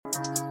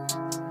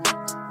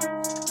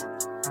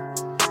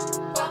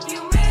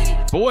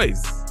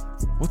Boys,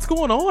 what's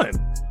going on?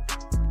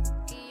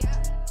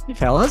 Hey,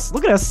 fellas,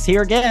 look at us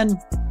here again.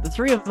 The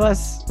three of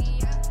us.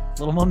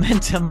 Little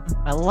momentum.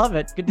 I love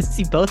it. Good to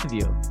see both of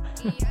you.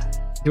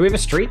 Do we have a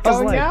streak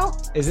going now?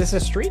 Is this a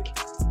streak?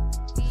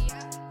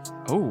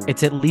 Oh,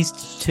 It's at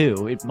least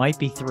two. It might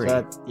be three.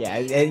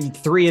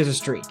 Three is a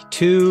streak.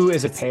 Two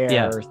is a pair.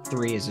 yeah.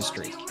 Three is a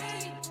streak.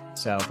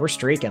 So if we're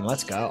streaking,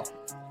 let's go.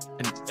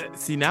 and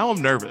see, now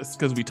I'm nervous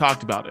because we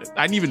talked about it.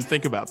 I didn't even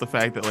think about the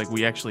fact that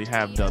we actually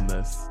have done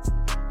this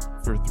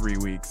for 3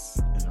 weeks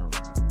in a row.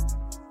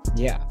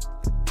 Yeah.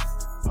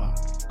 Fuck.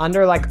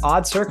 Under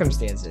odd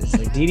circumstances.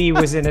 Didi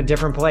was in a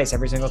different place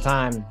every single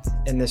time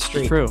in this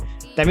streak. True.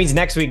 That means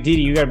next week,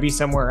 Didi, you got to be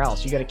somewhere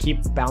else. You got to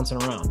keep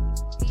bouncing around.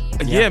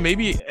 Yeah,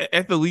 maybe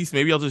at the least,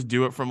 maybe I'll just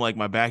do it from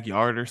my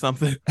backyard or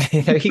something.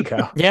 There you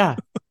go. Yeah.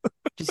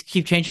 Just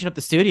keep changing up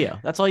the studio.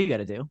 That's all you got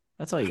to do.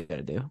 That's all you got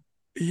to do.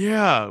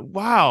 Yeah.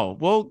 Wow.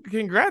 Well,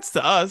 congrats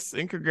to us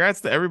and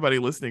congrats to everybody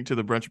listening to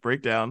the Brunch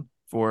Breakdown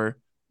for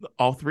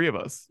all three of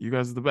us. You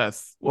guys are the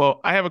best.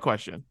 Well, I have a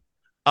question.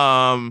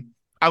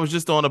 I was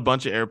just on a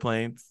bunch of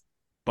airplanes,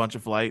 bunch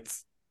of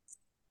flights.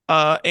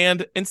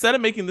 And instead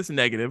of making this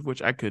negative,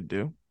 which I could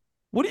do,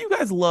 what do you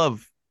guys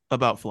love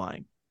about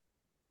flying?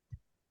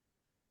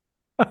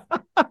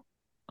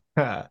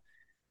 Well,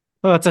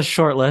 it's a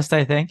short list,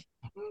 I think.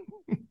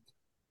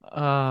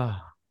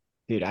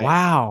 Dude,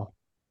 Wow.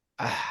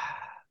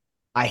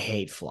 I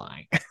hate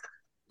flying.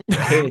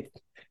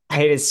 I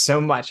hate it so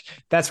much.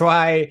 That's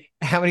why,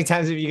 how many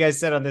times have you guys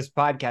said on this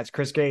podcast,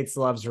 Chris Gates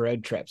loves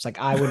road trips?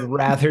 I would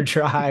rather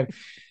drive.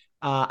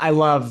 I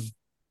love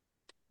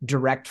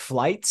direct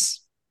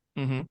flights.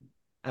 Mm-hmm.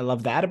 I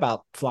love that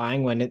about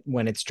flying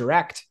when it's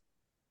direct.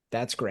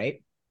 That's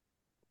great.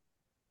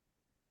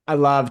 I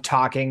love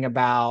talking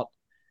about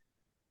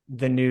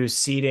the new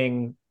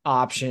seating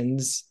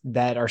options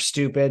that are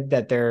stupid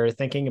that they're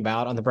thinking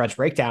about on the Brunch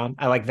Breakdown.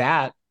 I like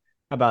that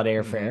about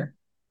airfare. Mm-hmm.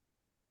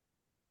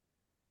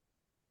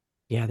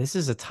 Yeah, this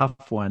is a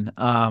tough one.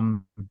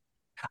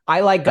 I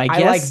like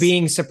guess-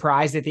 being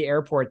surprised at the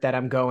airport that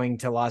I'm going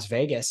to Las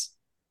Vegas.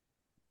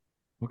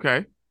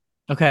 Okay.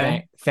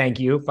 Okay. Thank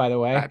you, by the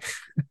way.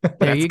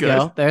 There you good.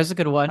 go. There's a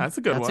good one. That's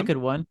a good one. That's a good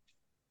one.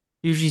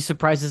 Usually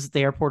surprises at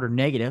the airport are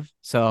negative.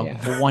 So Yeah.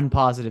 the one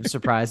positive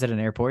surprise at an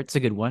airport, it's a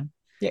good one.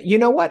 Yeah, you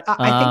know what?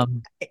 I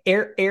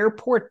think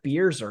airport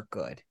beers are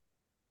good.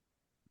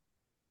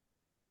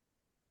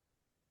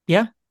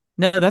 Yeah.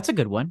 No, that's a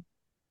good one.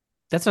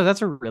 That's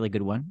a really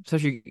good one.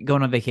 Especially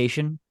going on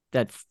vacation,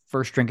 that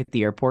first drink at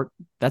the airport,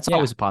 that's Yeah.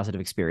 always a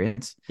positive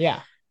experience.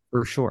 Yeah.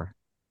 For sure.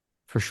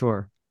 For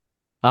sure.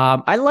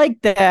 I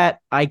like that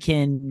I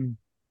can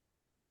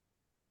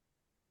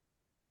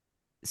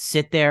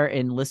sit there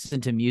and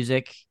listen to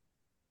music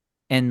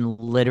and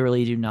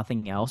literally do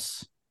nothing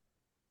else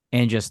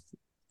and just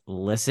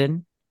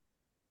listen.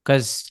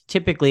 Because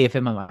typically if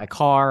I'm in my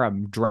car,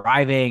 I'm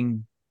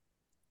driving.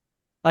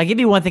 It'd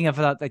be one thing if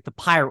I thought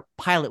the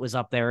pilot was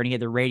up there and he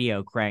had the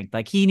radio cranked.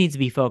 He needs to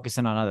be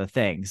focusing on other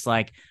things.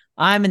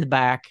 I'm in the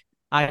back.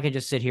 I can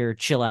just sit here,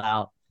 chill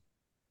out,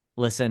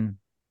 listen,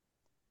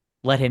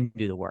 let him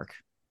do the work.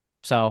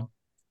 So,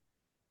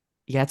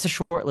 yeah, it's a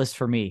short list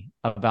for me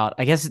about,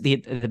 I guess the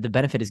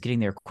benefit is getting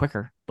there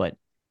quicker, but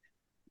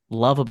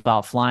love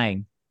about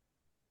flying.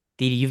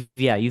 Didi,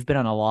 you've been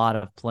on a lot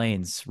of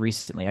planes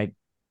recently.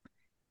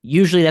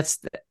 Usually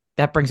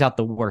that brings out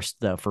the worst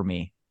though for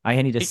me. I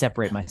need to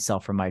separate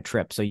myself from my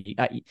trip. So you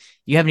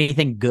have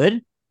anything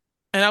good?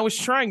 And I was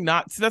trying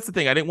not to, that's the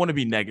thing. I didn't want to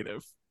be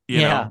negative,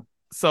 you know?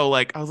 So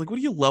I was like, what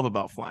do you love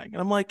about flying?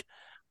 And I'm like,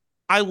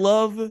 I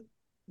love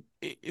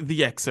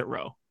the exit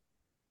row.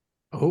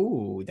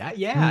 Oh, that,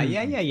 yeah.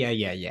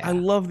 I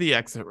love the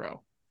exit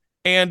row.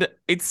 And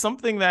it's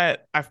something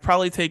that I've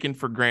probably taken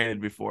for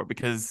granted before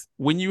because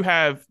when you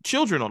have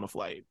children on a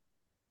flight,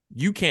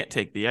 you can't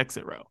take the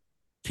exit row.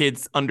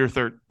 Kids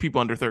people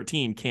under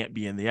 13 can't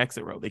be in the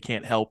exit row. They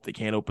can't help. They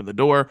can't open the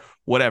door,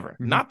 whatever.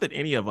 Mm-hmm. Not that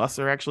any of us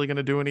are actually going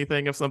to do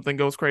anything if something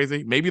goes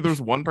crazy. Maybe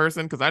there's one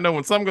person, because I know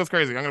when something goes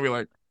crazy, I'm going to be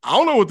like, I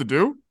don't know what to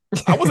do.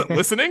 I wasn't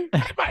listening. I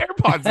had my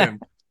AirPods in.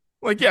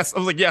 Yes. I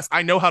was like, yes,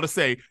 I know how to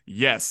say,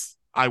 yes,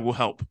 I will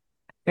help.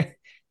 I'm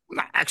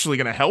not actually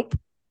going to help.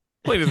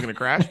 Plane is going to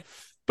crash.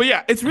 But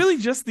yeah, it's really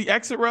just the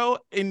exit row.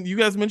 And you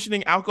guys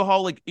mentioning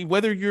alcohol,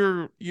 whether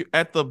you're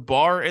at the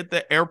bar at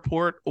the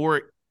airport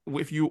or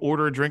if you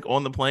order a drink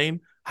on the plane,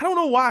 I don't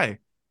know why.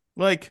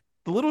 The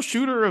little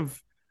shooter of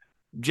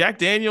Jack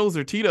Daniels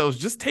or Tito's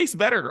just tastes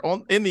better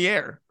in the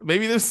air.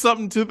 Maybe there's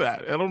something to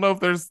that. I don't know if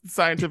there's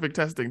scientific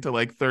testing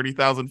to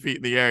 30,000 feet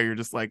in the air. You're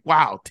just like,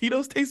 wow,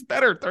 Tito's tastes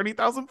better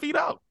 30,000 feet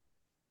up.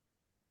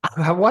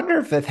 I wonder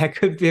if there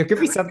could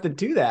be something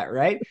to that,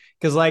 right?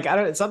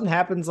 Because something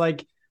happens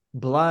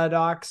blood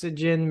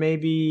oxygen,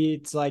 maybe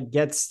it's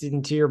gets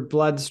into your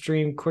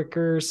bloodstream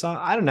quicker. So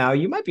I don't know.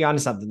 You might be onto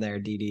something there,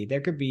 Didi.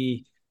 There could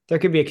be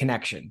a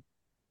connection.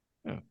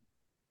 Yeah.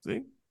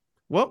 See?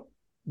 Well,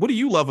 what do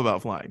you love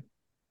about flying?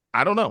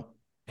 I don't know.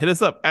 Hit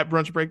us up at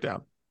Brunch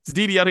Breakdown. It's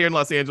Didi out here in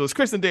Los Angeles,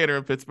 Chris and Dana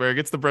in Pittsburgh.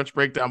 It's the Brunch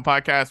Breakdown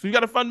podcast. We've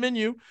got a fun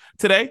menu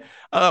today.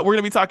 We're going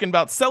to be talking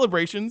about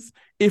celebrations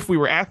if we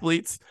were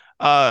athletes,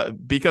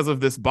 because of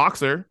this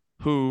boxer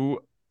who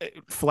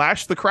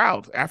flashed the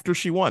crowd after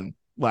she won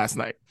last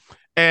night.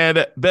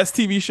 And best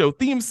TV show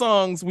theme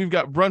songs. We've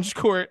got Brunch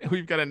Court.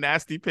 We've got a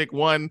nasty pick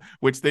one,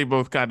 which they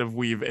both kind of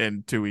weave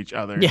into each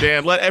other. Yeah.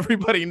 Dan, let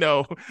everybody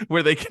know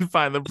where they can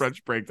find the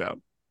Brunch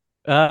Breakdown.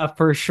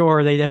 For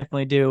sure, they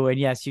definitely do. And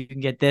yes, you can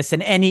get this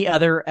and any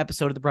other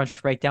episode of the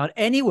Brunch Breakdown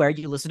anywhere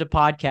you listen to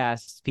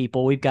podcasts,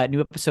 people. We've got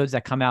new episodes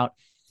that come out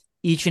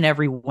each and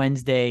every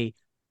Wednesday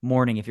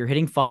morning. If you're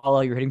hitting follow,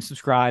 you're hitting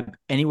subscribe,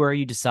 anywhere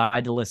you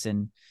decide to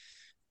listen,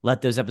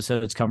 let those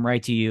episodes come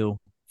right to you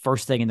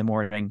first thing in the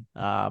morning.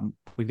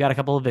 We've got a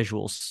couple of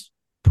visuals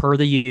per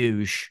the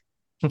usual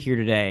here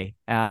today.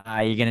 You're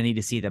going to need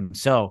to see them.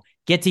 So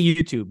get to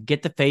YouTube,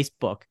 get to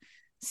Facebook,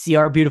 see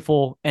our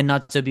beautiful and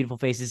not so beautiful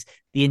faces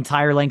the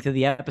entire length of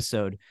the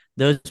episode.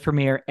 Those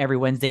premiere every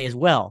Wednesday as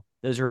well.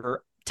 Those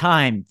are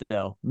timed,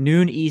 though,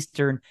 noon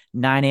Eastern,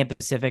 9 a.m.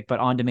 Pacific,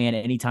 but on demand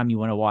anytime you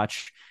want to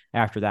watch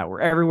after that.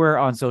 We're everywhere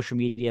on social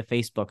media,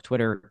 Facebook,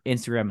 Twitter,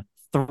 Instagram,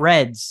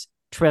 Threads,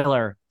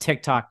 Triller,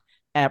 TikTok,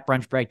 at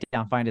Brunch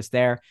Breakdown. Find us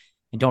there.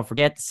 And don't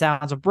forget the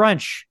sounds of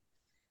brunch.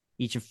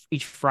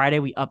 Each Friday,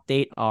 we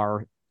update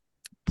our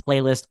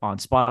playlist on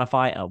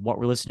Spotify of what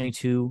we're listening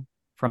to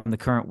from the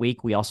current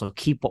week. We also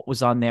keep what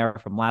was on there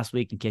from last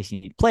week in case you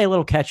need to play a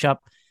little catch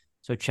up.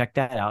 So check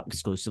that out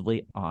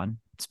exclusively on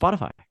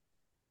Spotify.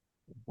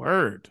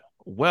 Word.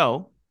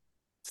 Well,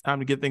 it's time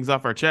to get things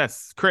off our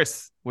chests.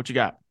 Chris, what you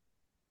got?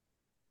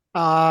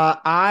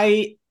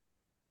 I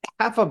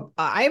have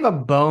a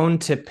bone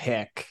to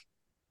pick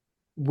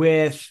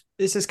with,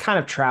 this is kind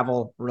of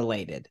travel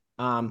related.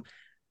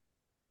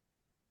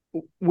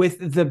 With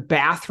the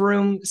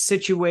bathroom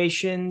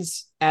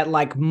situations at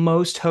like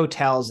most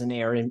hotels and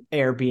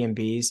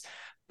Airbnbs,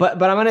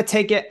 but I'm going to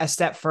take it a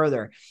step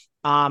further.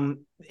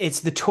 It's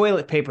the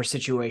toilet paper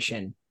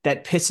situation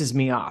that pisses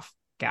me off,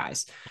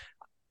 guys.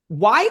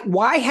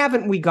 Why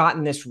haven't we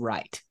gotten this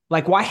right?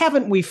 Like, why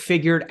haven't we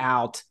figured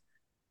out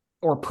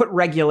or put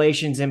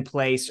regulations in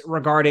place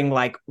regarding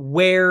like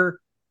where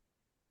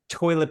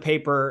toilet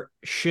paper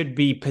should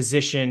be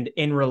positioned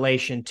in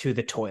relation to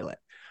the toilet?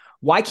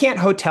 Why can't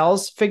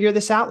hotels figure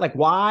this out? Like,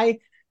 why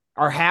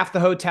are half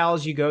the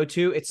hotels you go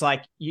to, it's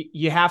like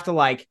you have to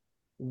like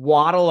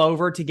waddle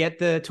over to get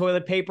the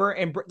toilet paper,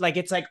 and like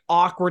it's like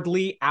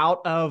awkwardly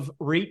out of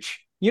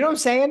reach. You know what I'm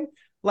saying?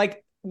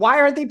 Like, why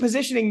aren't they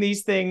positioning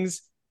these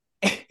things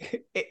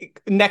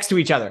next to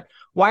each other?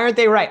 Why aren't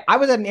they right? I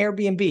was at an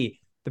Airbnb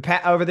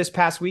over this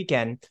past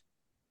weekend,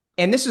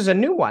 and this is a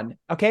new one.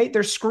 Okay.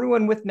 They're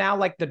screwing with now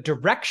like the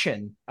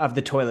direction of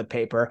the toilet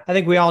paper. I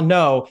think we all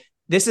know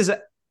this is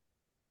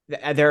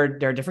there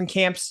are different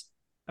camps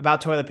about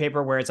toilet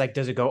paper where it's like,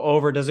 does it go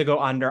over? Does it go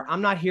under?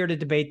 I'm not here to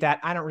debate that.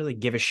 I don't really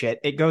give a shit.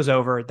 It goes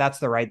over. That's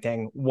the right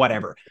thing,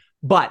 whatever.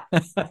 But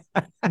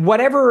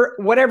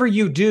whatever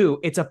you do,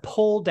 it's a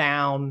pull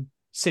down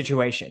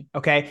situation.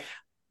 Okay.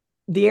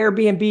 The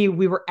Airbnb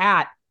we were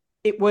at,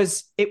 it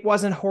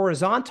wasn't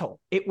horizontal.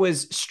 It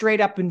was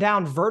straight up and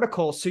down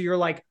vertical. So you're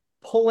like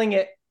pulling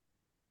it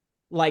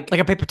like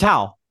a paper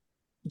towel.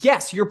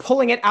 Yes, you're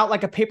pulling it out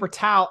like a paper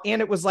towel,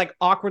 and it was like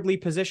awkwardly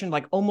positioned,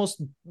 like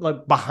almost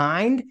like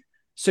behind.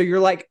 So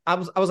you're like, I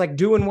was like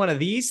doing one of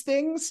these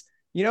things,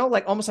 you know,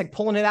 like almost like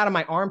pulling it out of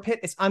my armpit.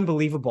 It's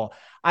unbelievable.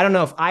 I don't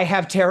know if I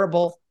have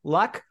terrible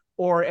luck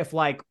or if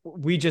like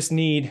we just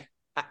need,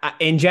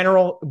 in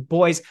general,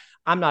 boys,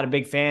 I'm not a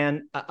big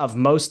fan of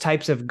most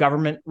types of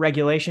government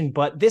regulation,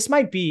 but this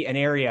might be an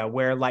area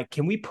where like,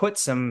 can we put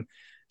some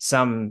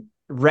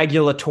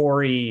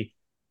regulatory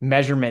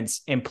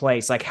measurements in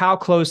place? Like, how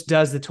close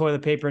does the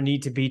toilet paper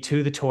need to be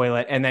to the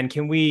toilet? And then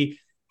can we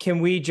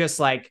just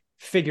like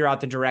figure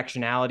out the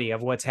directionality of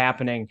what's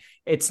happening?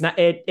 It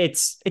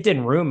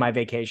didn't ruin my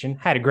vacation.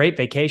 Had a great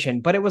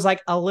vacation, but it was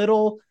like a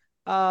little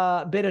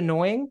bit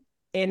annoying,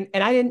 and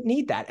I didn't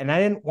need that, and I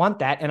didn't want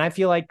that, and I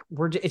feel like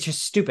it's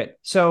just stupid.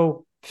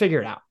 So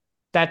figure it out.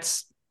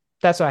 That's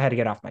what I had to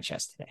get off my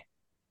chest today.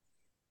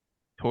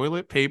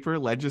 Toilet paper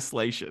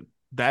legislation.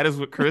 That is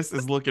what Chris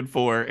is looking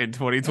for in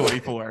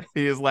 2024.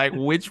 He is like,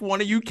 which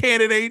one of you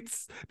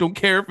candidates, don't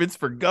care if it's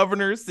for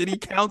governor, city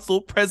council,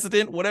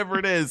 president, whatever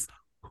it is,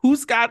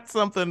 who's got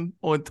something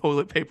on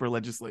toilet paper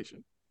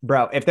legislation?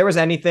 Bro, if there was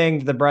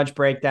anything the Brunch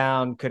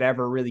Breakdown could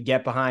ever really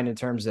get behind in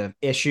terms of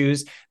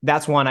issues,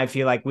 that's one I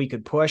feel like we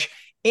could push.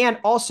 And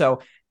also,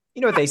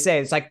 you know what they say?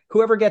 It's like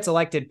whoever gets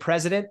elected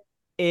president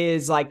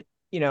is like,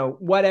 you know,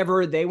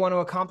 whatever they want to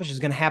accomplish is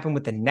going to happen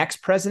with the next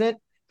president,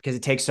 because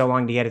it takes so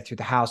long to get it through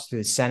the House, through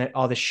the Senate,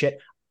 all this shit.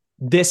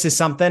 This is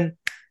something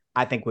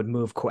I think would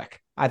move quick.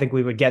 I think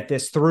we would get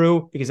this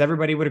through because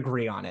everybody would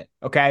agree on it.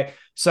 Okay.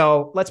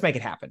 So let's make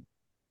it happen.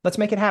 Let's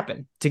make it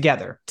happen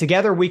together.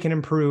 Together we can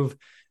improve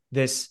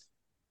this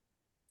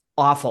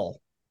awful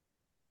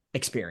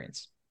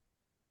experience.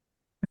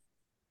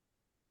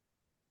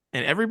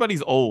 And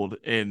everybody's old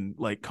in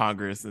like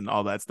Congress and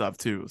all that stuff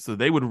too. So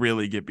they would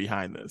really get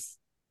behind this.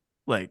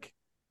 Like,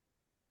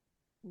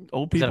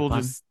 Old Is that a people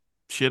pun? just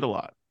shit a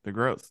lot. They're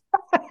gross.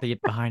 To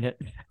get behind it.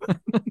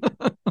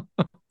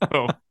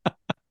 Oh,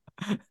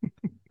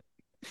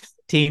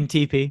 Team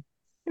TP.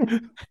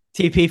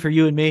 TP for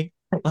you and me.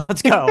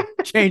 Let's go.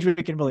 Change we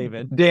can believe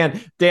in. Dan,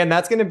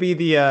 that's going to be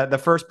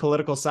the first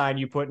political sign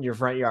you put in your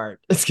front yard.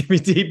 It's going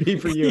to be TP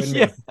for you and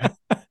me.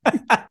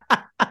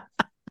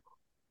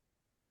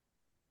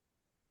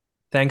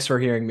 Thanks for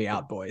hearing me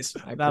out, boys.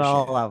 I Not appreciate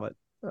all it. of it.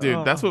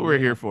 dude, that's Oh, what we're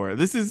here man. for.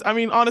 This is, I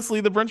mean,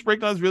 honestly, the brunch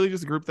breakdown is really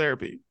just group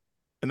therapy,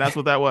 and that's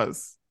what that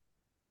was.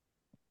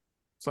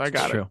 So I It's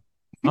got it. true.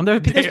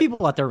 There's Dan,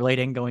 people out there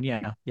relating, going,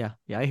 yeah, yeah,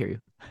 yeah, I hear you.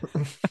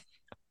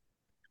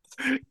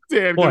 Dan,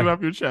 get it Boy,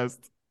 off your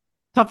chest.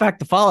 tough act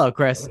to follow,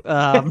 Chris.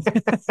 Jeez.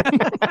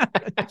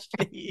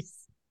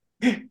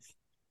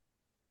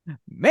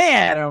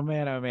 Man, oh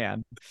man, oh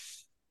man.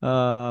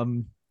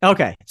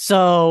 Okay,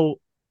 so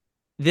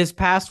this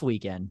past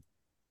weekend,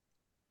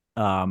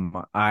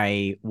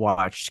 I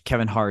watched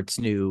Kevin Hart's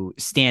new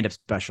stand-up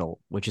special,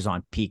 which is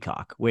on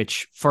Peacock.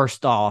 Which,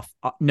 first off,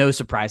 no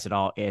surprise at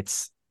all,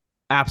 it's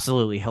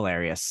absolutely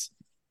hilarious.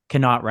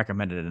 Cannot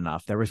recommend it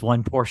enough. There was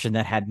one portion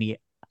that had me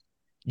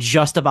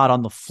just about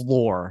on the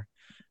floor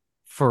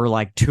for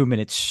like 2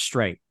 minutes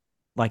straight,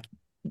 like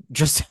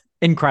just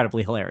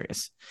incredibly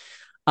hilarious.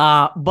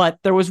 But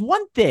there was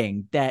one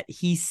thing that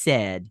he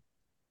said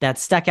that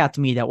stuck out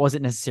to me that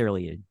wasn't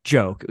necessarily a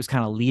joke. It was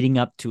kind of leading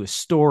up to a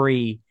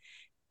story.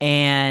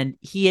 And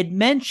he had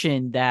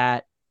mentioned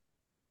that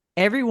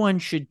everyone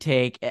should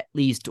take at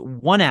least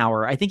 1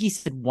 hour. I think he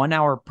said 1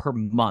 hour per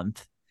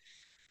month,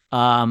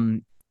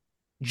 um,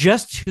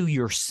 just to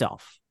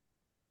yourself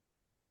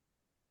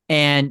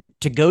and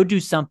to go do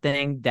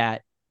something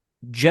that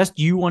just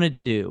you want to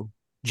do,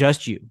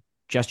 just you,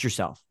 just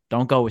yourself.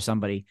 Don't go with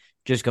somebody,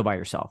 just go by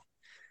yourself.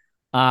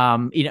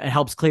 It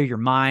helps clear your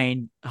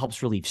mind,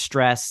 helps relieve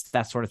stress,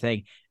 that sort of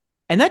thing.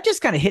 And that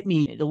just kind of hit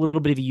me a little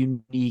bit of a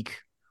unique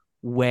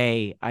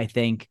way, I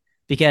think,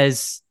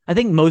 because I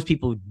think most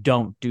people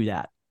don't do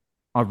that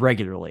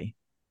regularly,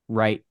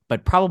 right?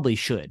 But probably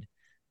should.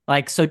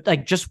 Like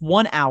just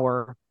 1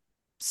 hour,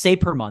 say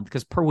per month,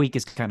 because per week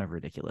is kind of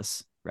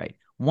ridiculous, right?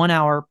 1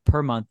 hour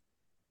per month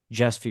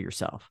just for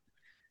yourself.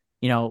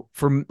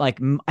 For like,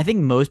 I think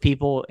most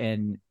people,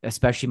 and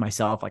especially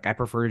myself, like I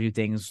prefer to do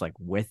things like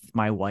with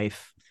my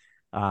wife.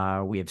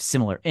 We have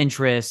similar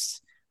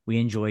interests. We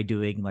enjoy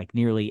doing like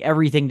nearly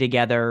everything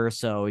together.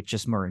 So it's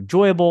just more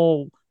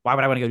enjoyable. Why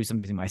would I want to go do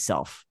something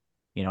myself?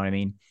 You know what I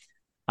mean?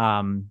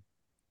 Um,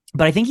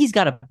 but I think he's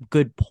got a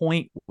good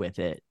point with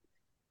it.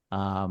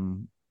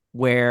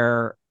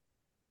 Where,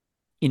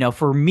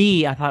 for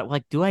me, I thought,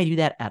 like, do I do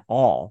that at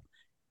all?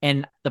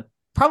 And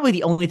probably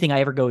the only thing I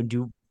ever go and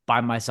do by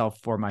myself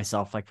for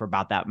myself, like for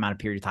about that amount of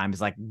period of time,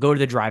 is like go to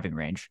the driving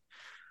range.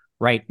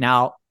 Right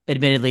now,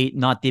 admittedly,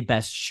 not the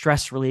best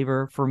stress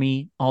reliever for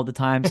me all the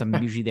time. So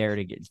I'm usually there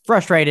to get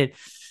frustrated.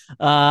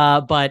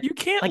 But You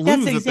can't like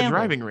that's an lose at the example.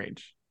 driving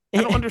range.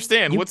 I don't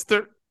understand. You What's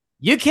the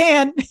you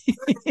can.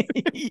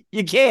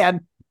 You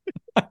can.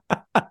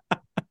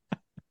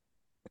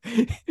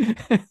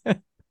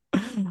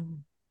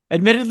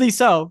 Admittedly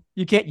so.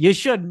 You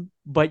shouldn't,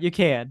 but you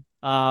can.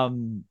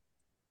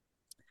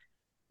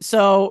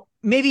 So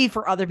maybe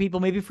for other people,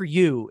 maybe for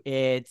you,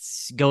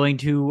 it's going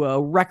to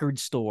a record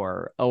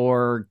store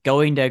or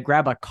going to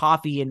grab a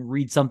coffee and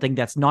read something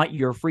that's not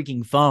your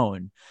freaking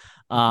phone.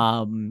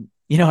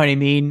 You know what I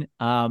mean?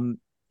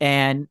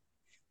 And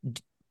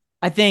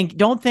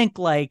don't think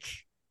like,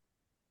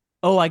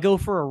 oh, I go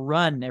for a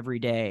run every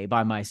day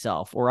by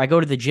myself, or I go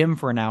to the gym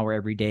for an hour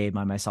every day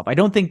by myself. I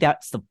don't think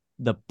that's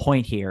the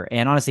point here.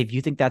 And honestly, if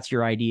you think that's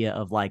your idea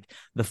of like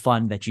the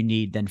fun that you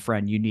need, then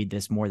friend, you need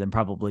this more than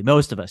probably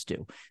most of us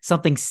do.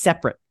 Something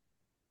separate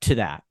to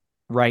that,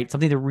 right?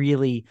 Something to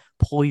really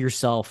pull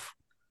yourself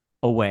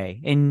away.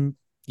 And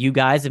you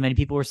guys, and many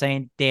people were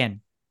saying,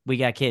 Dan, we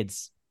got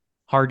kids.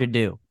 Hard to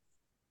do.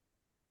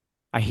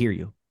 I hear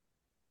you.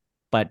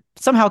 But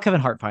somehow Kevin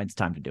Hart finds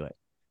time to do it.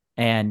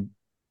 And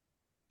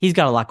he's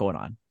got a lot going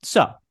on.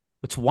 So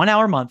it's 1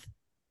 hour a month.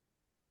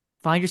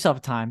 Find yourself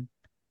a time.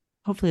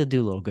 Hopefully it'll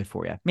do a little good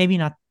for you. Maybe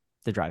not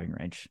the driving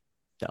range,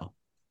 though.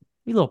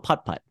 Maybe a little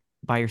putt-putt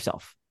by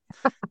yourself.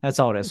 That's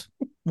all it is.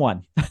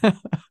 One. Have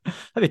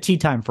a tea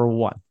time for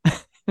one.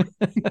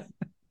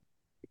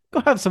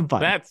 Go have some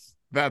fun.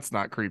 that's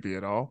not creepy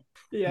at all.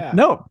 Yeah.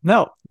 No.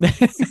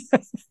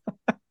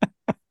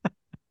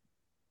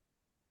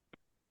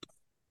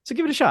 So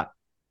give it a shot.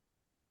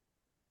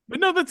 But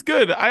no, that's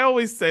good. I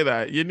always say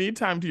that. You need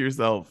time to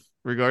yourself,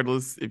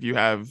 regardless if you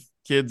have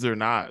kids or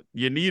not.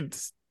 You need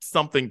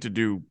something to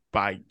do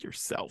by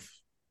yourself.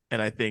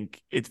 And I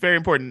think it's very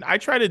important. I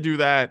try to do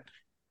that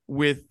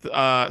with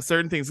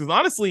certain things because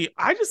honestly,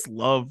 I just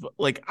love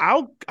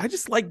I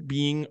just like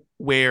being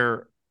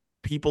where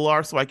people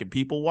are so I can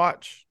people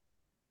watch.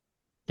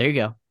 There you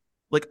go.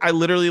 Like I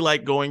literally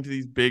like going to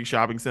these big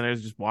shopping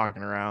centers, just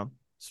walking around,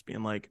 just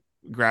being like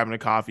grabbing a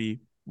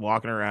coffee,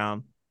 walking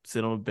around,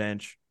 sit on a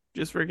bench,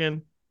 just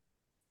freaking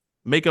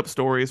make up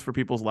stories for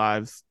people's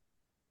lives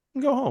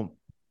and go home.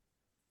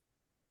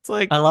 It's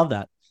like, I love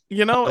that.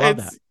 I love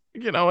it's that.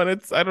 And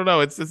it's, I don't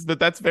know, it's just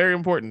that's very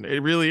important.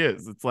 It really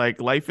is. It's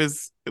like life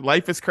is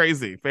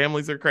crazy.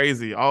 Families are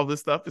crazy. All this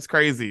stuff is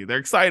crazy. They're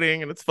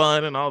exciting and it's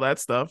fun and all that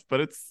stuff,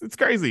 but it's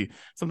crazy.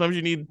 Sometimes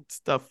you need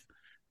stuff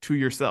to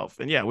yourself.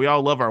 And yeah, we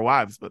all love our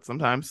wives, but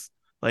sometimes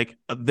like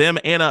them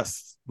and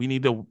us, we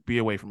need to be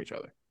away from each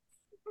other.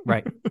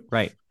 Right.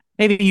 Right.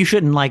 Maybe you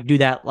shouldn't like do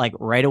that like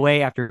right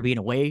away after being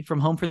away from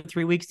home for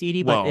 3 weeks,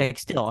 DD, but Well, like,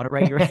 still on a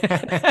regular.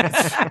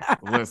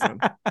 listen,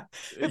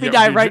 Maybe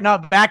dive right now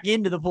back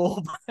into the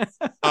pool.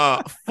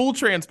 Full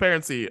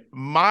transparency,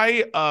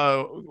 my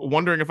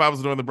wondering if I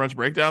was doing the brunch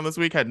breakdown this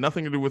week had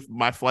nothing to do with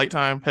my flight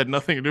time, had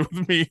nothing to do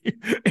with me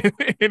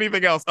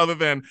anything else other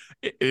than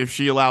if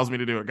she allows me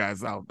to do it,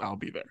 guys, I'll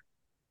be there.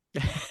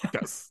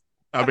 Because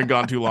I've been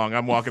gone too long.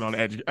 I'm walking on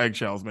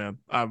eggshells, man.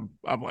 I'm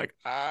like,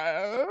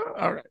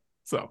 all right.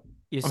 So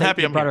I'm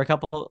happy you brought her a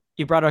couple.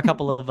 You brought her a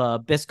couple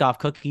of Biscoff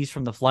cookies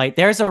from the flight.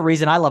 There's a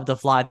reason I love to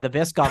fly. The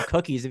Biscoff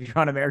cookies. If you're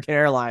on American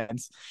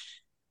Airlines,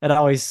 it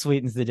always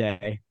sweetens the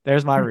day.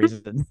 There's my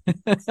reason.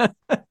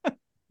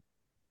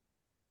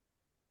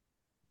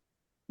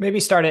 Maybe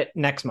start it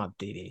next month,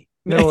 DD.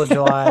 Middle of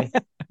July.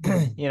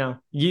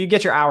 You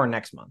get your hour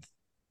next month.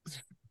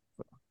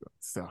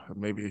 So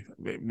maybe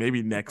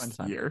next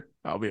year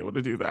I'll be able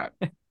to do that.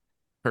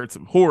 Heard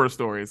some horror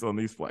stories on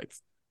these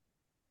flights.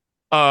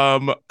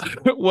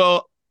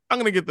 Well, I'm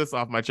gonna get this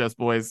off my chest,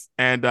 boys,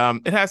 and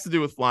it has to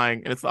do with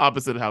flying, and it's the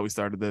opposite of how we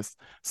started this.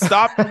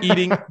 Stop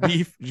eating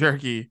beef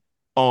jerky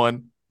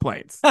on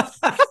planes.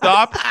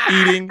 Stop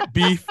eating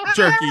beef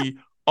jerky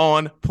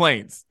on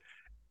planes.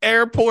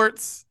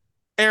 Airports,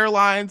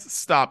 airlines,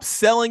 stop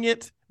selling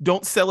it.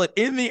 Don't sell it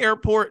in the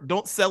airport.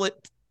 Don't sell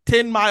it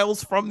 10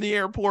 miles from the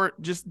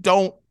airport. Just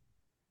don't.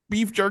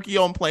 Beef jerky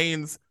on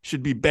planes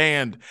should be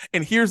banned.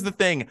 And here's the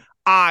thing.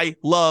 I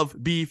love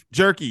beef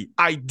jerky.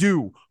 I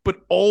do.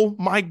 But oh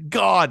my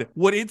God,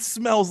 what it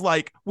smells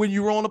like when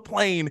you're on a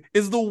plane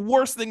is the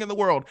worst thing in the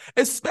world.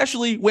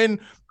 Especially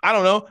when, I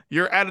don't know,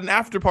 you're at an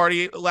after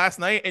party last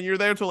night and you're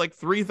there till like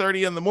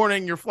 3:30 in the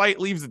morning. Your flight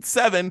leaves at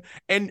 7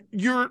 and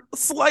you're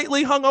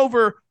slightly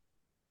hungover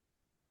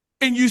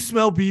and you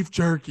smell beef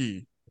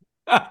jerky.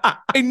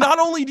 And not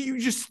only do you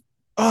just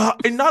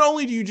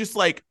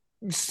like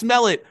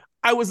smell it,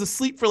 I was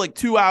asleep for like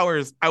 2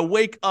 hours. I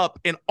wake up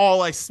and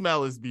all I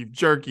smell is beef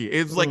jerky.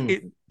 It's like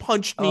it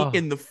punched me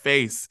in the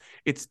face.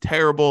 It's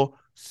terrible.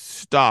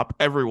 Stop,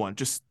 everyone.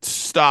 Just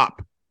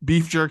stop.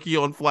 Beef jerky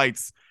on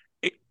flights.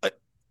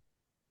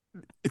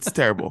 It's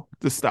terrible.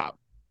 Just stop.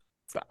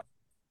 Stop.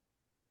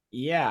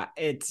 Yeah,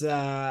 it's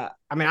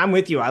I'm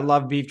with you. I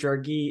love beef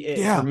jerky.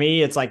 For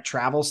me, it's like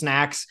travel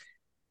snacks.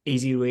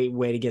 Easy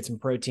way to get some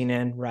protein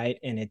in, right?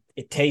 And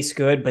it tastes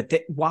good, but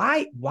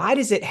why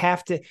does it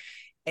have to?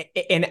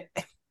 And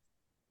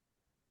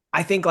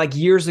I think like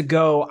years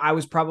ago, I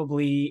was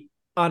probably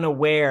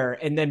unaware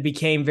and then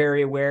became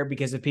very aware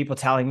because of people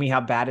telling me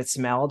how bad it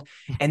smelled.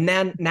 And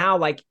then now,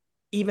 like,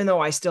 even though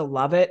I still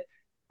love it,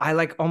 I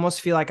like almost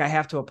feel like I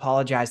have to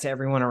apologize to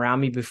everyone around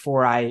me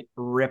before I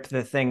rip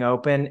the thing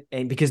open.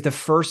 And because the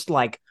first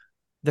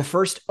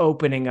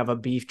opening of a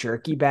beef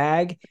jerky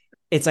bag,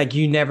 it's like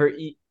you never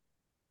eat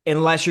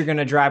unless you're going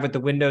to drive with the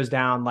windows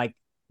down, like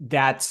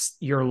that's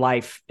your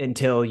life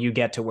until you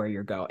get to where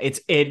you're going.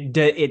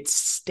 It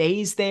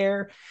stays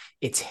there.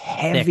 It's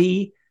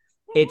heavy.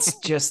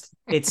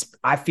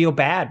 I feel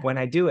bad when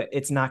I do it.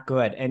 It's not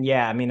good. And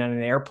yeah, I mean, on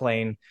an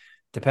airplane,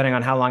 depending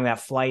on how long that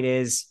flight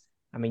is,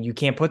 I mean, you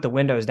can't put the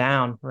windows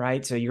down,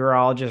 right? So you're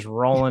all just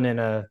rolling in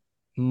a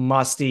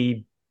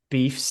musty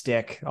beef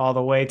stick all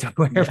the way to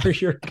wherever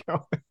you're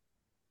going.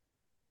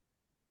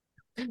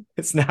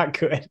 It's not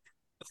good.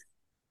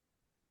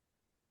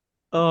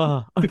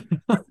 Oh,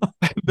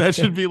 that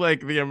should be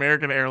like the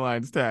American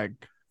Airlines tag.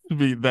 Should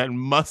be that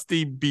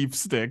musty beef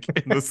stick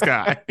in the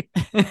sky.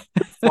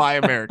 Fly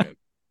American.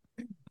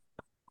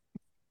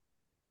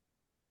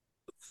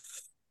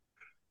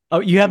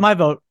 Oh, you have my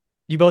vote.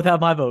 You both have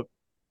my vote.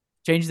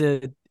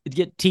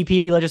 Get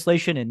TP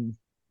legislation and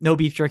no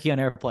beef jerky on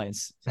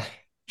airplanes.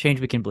 Change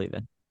we can believe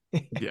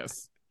in.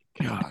 Yes.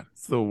 God,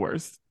 it's the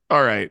worst.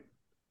 All right.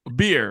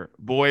 Beer,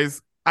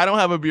 boys. I don't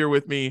have a beer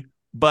with me,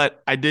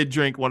 but I did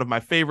drink one of my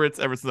favorites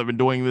ever since I've been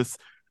doing this.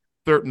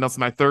 That's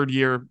my third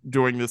year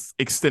doing this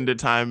extended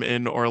time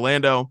in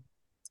Orlando.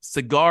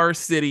 Cigar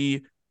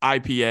City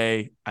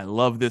IPA. I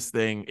love this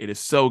thing. It is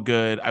so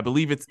good. I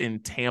believe it's in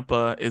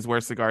Tampa is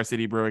where Cigar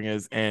City Brewing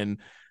is. And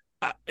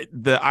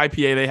the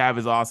IPA they have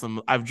is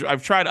awesome.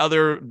 I've tried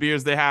other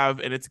beers they have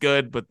and it's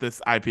good, but this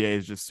IPA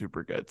is just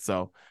super good.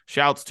 So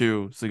shouts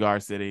to Cigar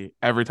City.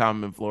 Every time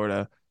I'm in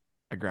Florida,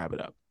 I grab it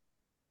up.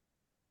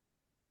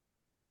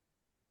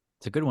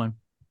 It's a good one.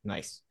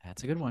 Nice.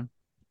 That's a good one.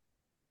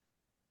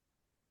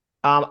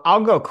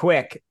 I'll go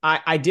quick.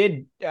 I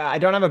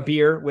don't have a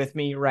beer with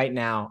me right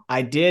now.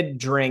 I did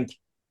drink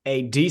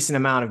a decent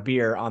amount of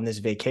beer on this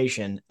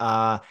vacation.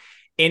 And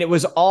it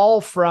was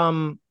all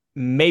from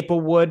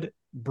Maplewood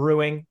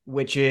Brewing,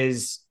 which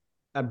is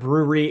a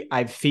brewery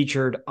I've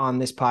featured on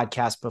this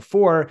podcast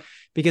before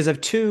because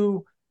of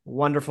two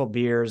wonderful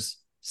beers,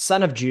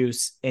 Son of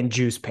Juice and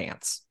Juice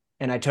Pants.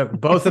 and I took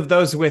both of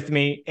those with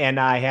me, and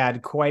I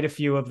had quite a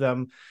few of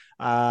them.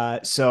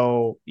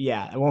 So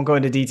yeah, I won't go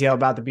into detail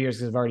about the beers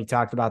because I've already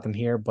talked about them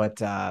here,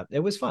 but it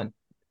was fun. It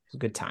was a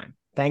good time.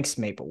 Thanks,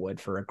 Maplewood,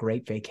 for a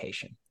great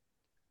vacation.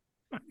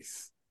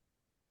 Nice.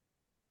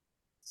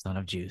 Son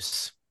of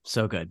juice.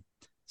 So good.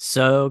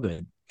 So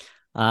good.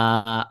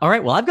 All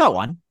right. Well, I've got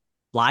one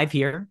live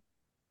here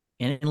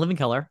in living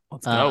color.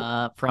 Let's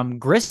go. From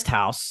Grist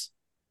House,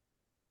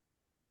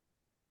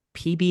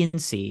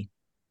 PB&C,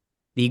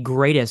 the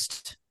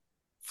greatest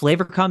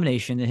flavor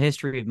combination in the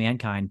history of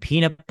mankind: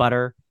 peanut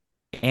butter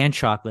and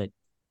chocolate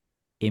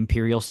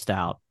imperial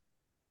stout.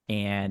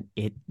 And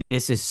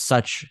it's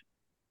such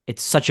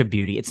a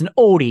beauty. It's an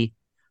oldie,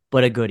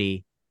 but a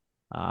goodie.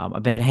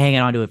 I've been hanging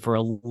on to it for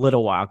a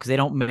little while because they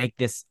don't make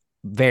this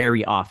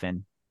very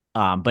often.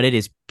 But it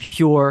is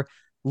pure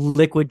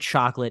liquid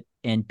chocolate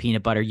and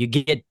peanut butter. You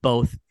get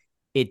both.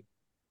 It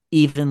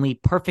evenly,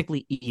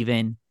 perfectly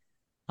even.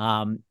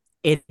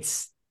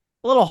 It's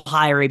a little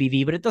higher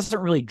ABV, but it doesn't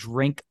really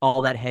drink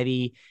all that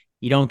heavy.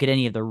 You don't get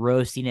any of the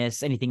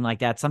roastiness, anything like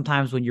that.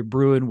 Sometimes when you're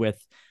brewing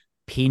with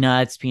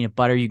peanuts, peanut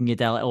butter, you can get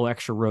that little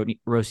extra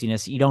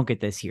roastiness. You don't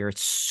get this here.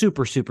 It's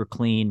super, super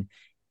clean.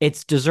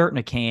 It's dessert in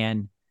a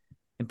can.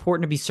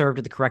 Important to be served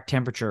at the correct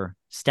temperature.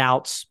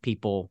 Stouts,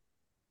 people,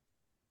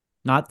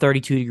 not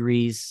 32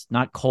 degrees,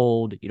 not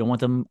cold. You don't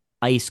want them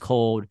ice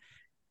cold.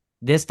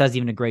 This does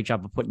even a great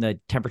job of putting the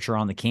temperature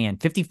on the can.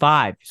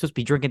 55. You're supposed to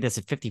be drinking this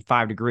at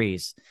 55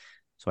 degrees.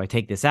 So I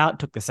took this out,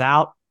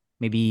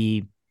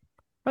 probably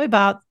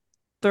about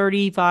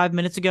 35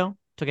 minutes ago.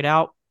 Took it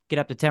out, get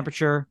up to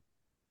temperature,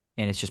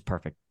 and it's just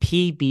perfect.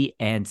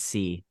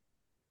 PB&C.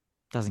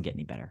 Doesn't get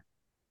any better.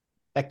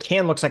 That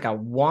can looks like a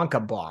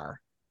Wonka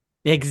bar.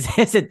 It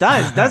exists. It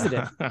does, doesn't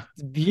it?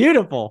 It's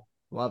beautiful.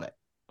 Love it.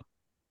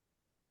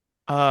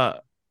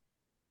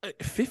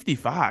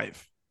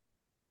 55.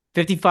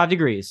 55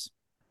 degrees.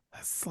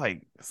 That's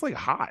like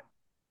hot.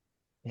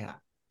 Yeah.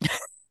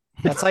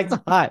 That's like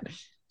hot.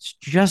 It's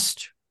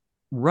just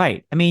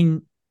right. I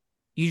mean,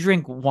 you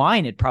drink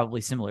wine at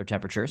probably similar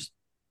temperatures.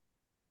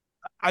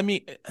 I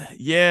mean,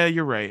 yeah,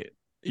 you're right.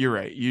 You're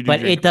right. You do,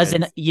 but it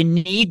doesn't. Ice. You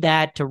need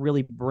that to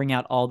really bring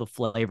out all the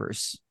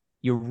flavors.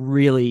 It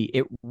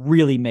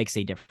really makes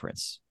a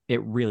difference.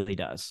 It really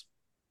does.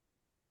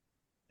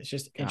 It's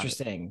just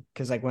interesting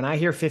because, like, when I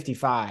hear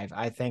 55,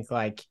 I think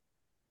like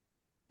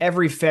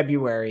every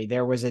February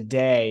there was a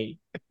day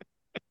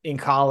in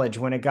college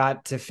when it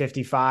got to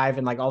 55,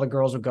 and like all the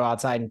girls would go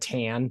outside and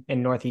tan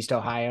in Northeast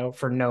Ohio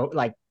for no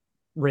like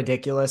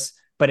ridiculous,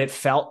 but it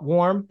felt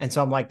warm, and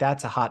so I'm like,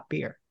 that's a hot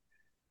beer.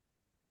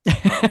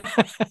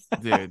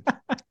 Dude,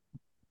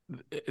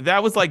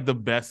 that was like the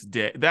best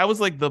day. That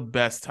was like the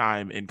best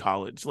time in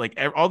college. Like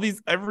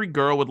every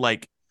girl would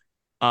like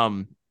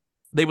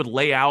they would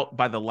lay out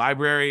by the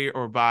library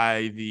or by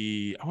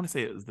I want to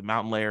say it was the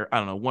Mountain Lair, I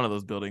don't know, one of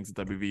those buildings at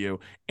WVU,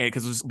 and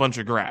because there's a bunch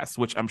of grass,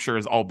 which I'm sure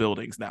is all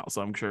buildings now,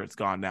 so I'm sure it's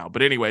gone now,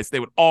 but anyways, they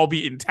would all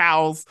be in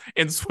towels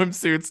and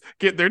swimsuits,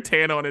 get their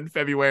tan on in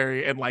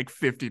February and like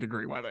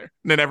 50-degree weather,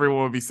 and then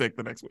everyone would be sick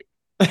the next week.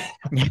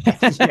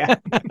 Yeah.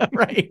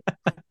 Right.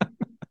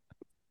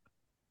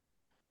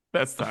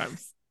 Best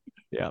times.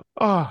 Yeah.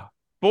 Oh,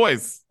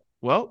 boys.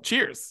 Well,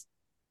 cheers.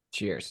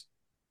 Cheers.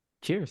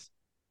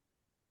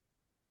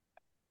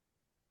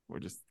 We're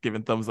just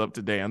giving thumbs up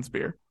to Dan's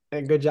beer.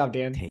 Hey, good job,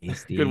 Dan.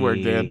 Tasty. Good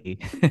work, Dan.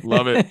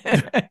 Love it.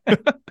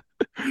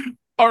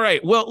 All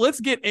right. Well, let's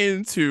get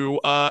into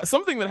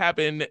something that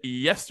happened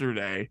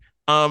yesterday.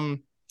 We're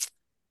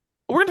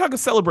going to talk of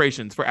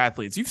celebrations for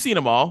athletes. You've seen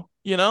them all,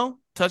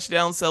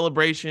 touchdown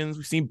celebrations.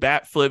 We've seen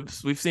bat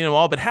flips. We've seen them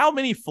all. But how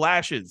many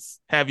flashes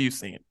have you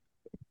seen?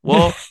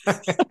 Well,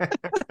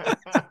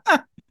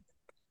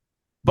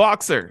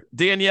 boxer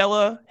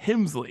Daniela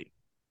Hemsley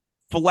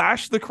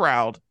flashed the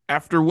crowd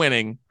after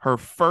winning her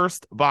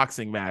first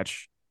boxing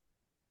match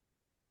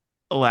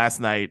last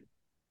night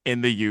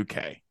in the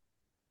UK.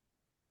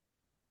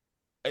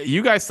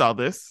 You guys saw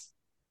this.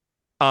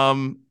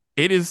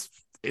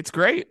 It's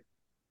great.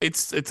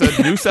 It's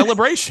a new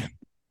celebration.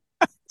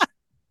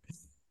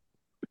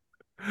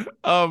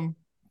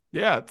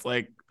 Yeah, it's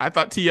like I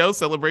thought TO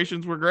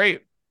celebrations were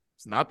great.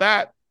 It's not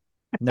that.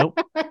 Nope.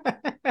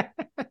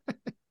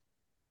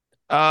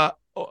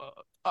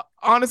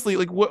 Honestly,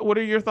 like what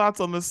are your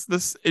thoughts on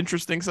this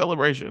interesting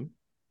celebration?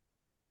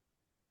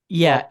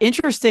 Yeah, Well,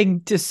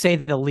 interesting to say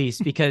the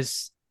least,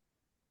 because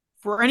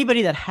for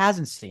anybody that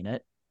hasn't seen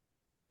it,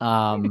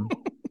 to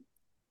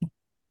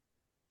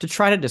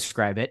try to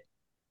describe it,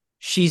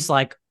 she's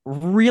like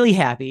really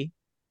happy,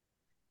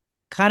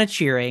 kind of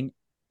cheering,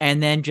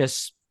 and then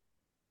just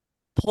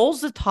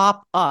pulls the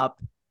top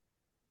up,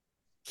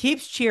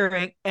 keeps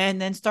cheering, and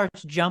then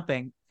starts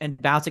jumping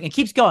and bouncing and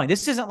keeps going.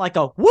 This isn't like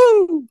a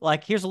woo,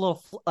 like here's a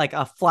little like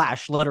a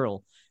flash,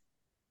 literal.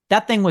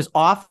 That thing was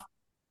off,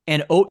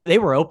 and they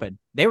were open.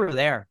 They were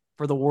there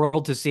for the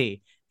world to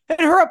see. And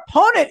her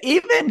opponent,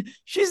 even,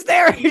 she's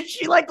there.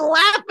 She like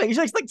laughing.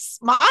 She's like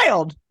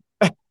smiled.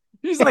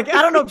 She's like,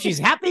 I don't know if she's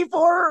happy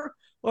for her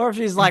or if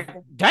she's like,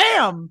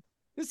 damn.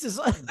 This is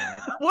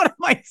what am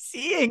I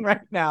seeing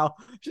right now?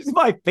 Just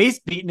my face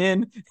beaten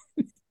in,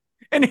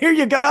 and here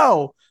you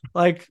go.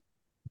 Like,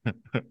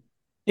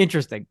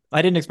 interesting.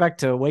 I didn't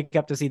expect to wake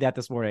up to see that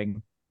this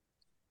morning.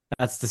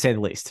 That's to say the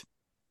least.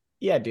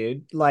 Yeah,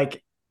 dude.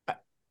 Like,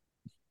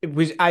 it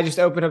was. I just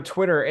opened up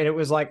Twitter and it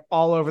was like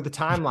all over the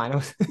timeline. I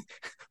was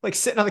like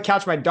sitting on the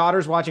couch. My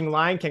daughter's watching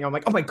Lion King. I'm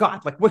like, oh my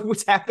god, like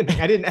what's happening?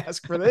 I didn't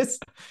ask for this.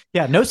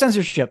 Yeah, no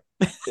censorship.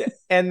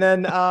 And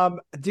then,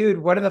 dude,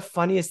 one of the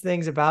funniest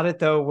things about it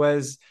though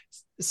was,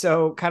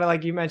 so kind of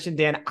like you mentioned,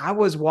 Dan, I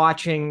was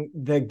watching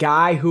the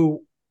guy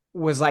who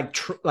was like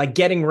like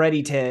getting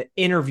ready to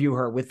interview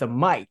her with the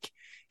mic,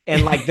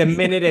 and like the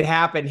minute it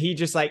happened, he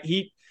just like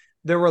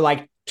there were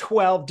like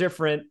 12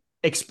 different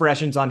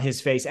expressions on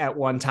his face at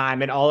one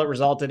time, and all it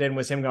resulted in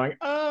was him going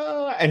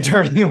and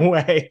turning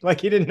away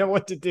like he didn't know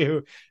what to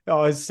do.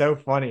 Oh, it's so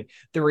funny.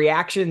 The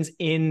reactions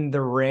in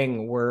the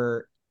ring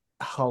were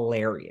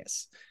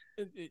hilarious.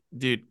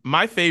 Dude,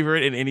 my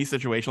favorite in any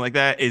situation like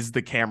that is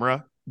the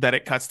camera that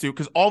it cuts to,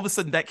 because all of a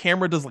sudden that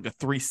camera does like a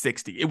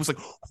 360. It was like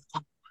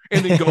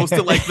and then goes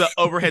to like the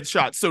overhead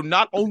shot. So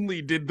not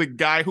only did the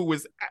guy who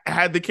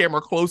had the camera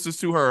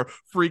closest to her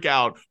freak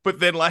out, but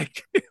then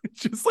like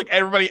just like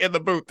everybody in the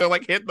booth, they're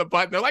like hitting the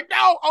button. They're like,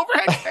 no,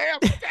 overhead cam,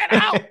 get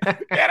out,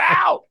 get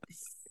out.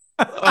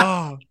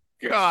 Oh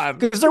God.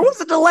 Because there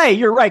was a delay.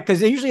 You're right.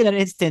 Because usually in an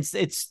instance,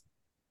 it's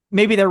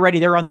maybe they're ready.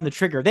 They're on the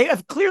trigger. They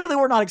clearly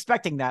were not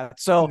expecting that.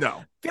 So no.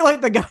 I feel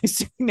like the guy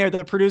sitting there,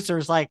 the producer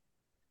is like,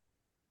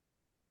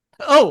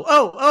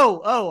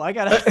 I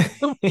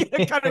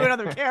gotta cut to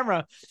another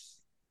camera.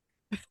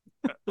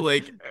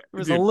 Like there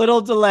was a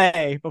little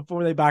delay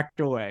before they backed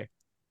away.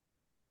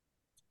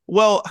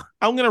 Well,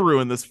 I'm gonna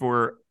ruin this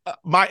for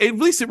at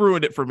least it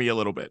ruined it for me a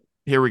little bit.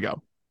 Here we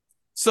go.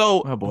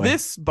 So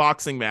this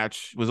boxing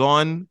match was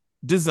on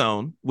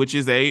DAZN, which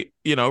is a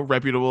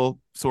reputable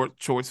sort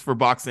choice for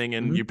boxing,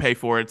 and you pay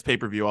for it. It's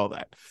pay-per-view, all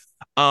that.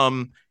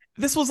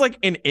 This was like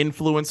an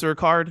influencer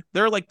card.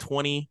 There are like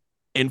 20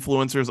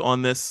 influencers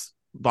on this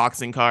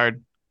boxing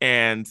card,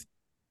 and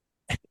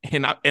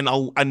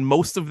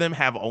most of them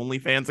have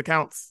OnlyFans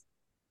accounts.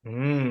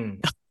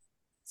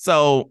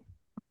 So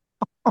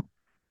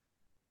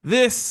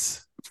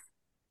this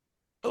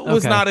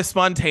was not a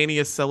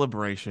spontaneous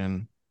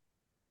celebration.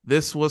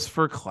 This was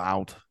for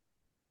clout.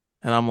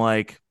 And I'm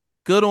like,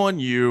 good on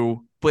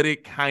you, but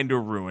it kind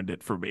of ruined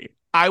it for me.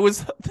 I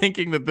was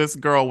thinking that this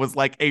girl was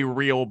like a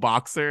real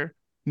boxer,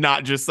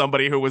 not just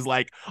somebody who was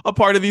like a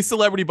part of these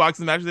celebrity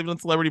boxing matches. They've done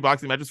celebrity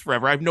boxing matches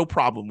forever. I have no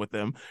problem with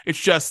them. It's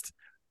just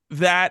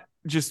that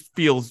just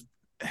feels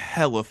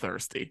hella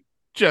thirsty.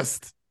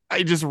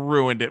 I just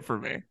ruined it for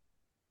me.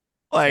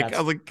 Like, I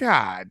was like,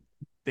 God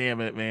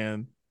damn it,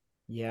 man.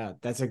 Yeah,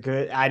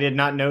 I did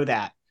not know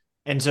that.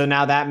 And so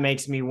now that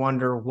makes me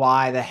wonder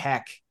why the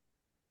heck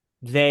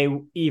they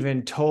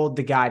even told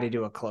the guy to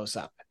do a close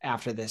up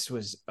after it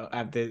was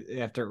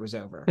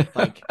over.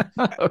 Like,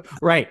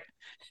 right.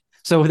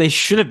 So they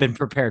should have been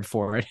prepared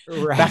for it.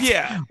 Right.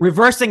 Yeah.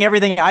 Reversing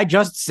everything I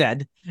just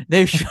said,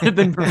 they should have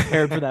been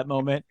prepared for that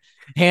moment.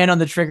 Hand on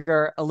the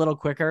trigger a little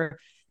quicker.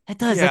 It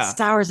does. Yeah. It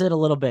sours it a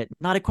little bit.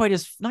 Not quite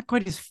as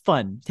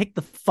fun. Take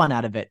the fun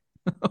out of it.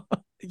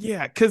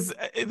 Yeah, because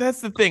that's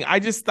the thing. I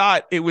just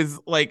thought it was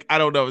like, I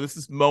don't know,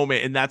 this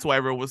moment, and that's why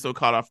everyone was so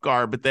caught off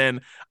guard. But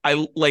then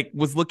I like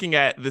was looking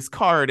at this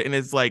card, and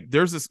it's like,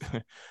 there's this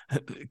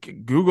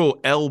Google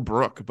Elle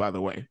Brooke, by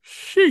the way.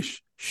 Sheesh,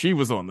 she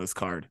was on this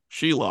card.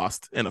 She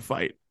lost in a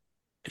fight.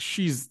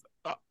 She's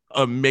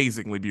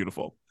amazingly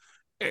beautiful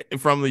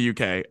from the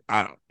UK.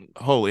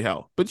 Holy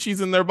hell! But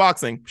she's in there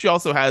boxing. She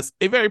also has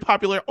a very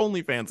popular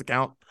OnlyFans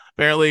account,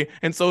 apparently,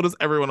 and so does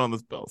everyone on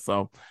this bill.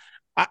 So.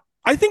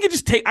 I think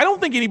I don't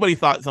think anybody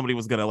thought somebody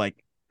was gonna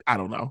like, I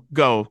don't know,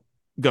 go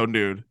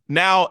nude.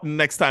 Now,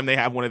 next time they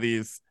have one of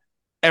these,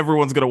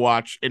 everyone's gonna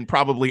watch, and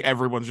probably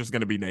everyone's just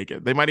gonna be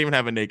naked. They might even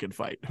have a naked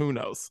fight. Who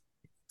knows?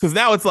 Because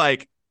now it's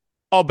like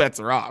all bets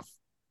are off.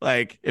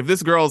 Like, if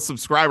this girl's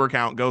subscriber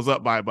count goes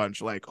up by a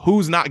bunch, like,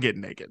 who's not getting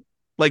naked?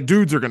 Like,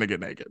 dudes are gonna get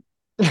naked.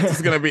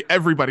 It's gonna be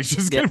everybody's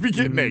just gonna be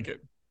getting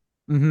naked.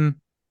 Mm-hmm.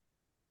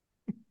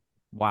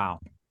 Wow,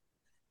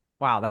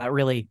 that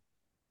really.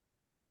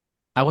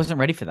 I wasn't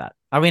ready for that.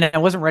 I mean, I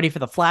wasn't ready for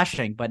the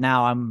flashing, but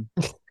now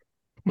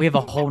we have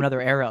a whole nother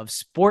era of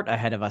sport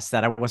ahead of us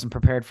that I wasn't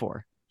prepared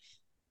for.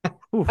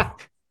 Well,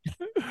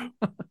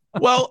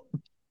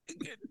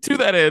 to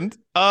that end,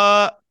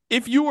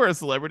 if you were a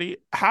celebrity,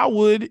 how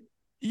would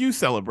you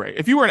celebrate?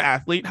 If you were an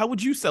athlete, how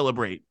would you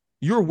celebrate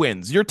your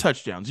wins, your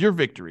touchdowns, your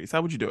victories?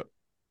 How would you do it?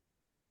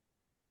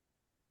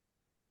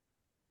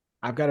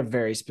 I've got a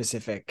very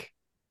specific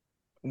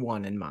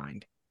one in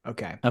mind.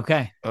 Okay.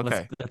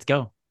 Let's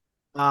go.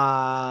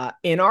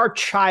 In our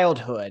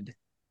childhood,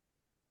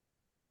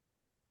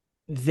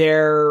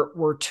 there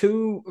were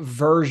two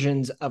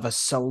versions of a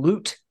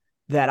salute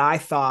that I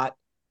thought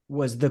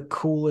was the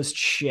coolest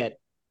shit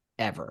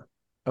ever.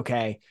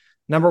 Okay.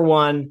 Number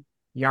one,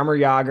 Yarmer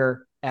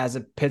Yager as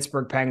a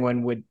Pittsburgh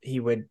Penguin would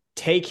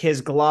take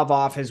his glove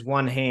off his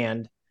one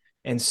hand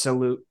and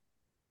salute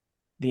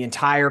the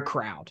entire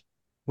crowd.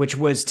 which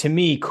was to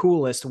me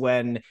coolest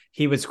when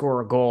he would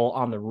score a goal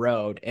on the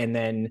road and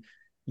then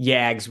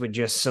Yags would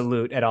just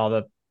salute at all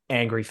the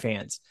angry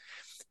fans.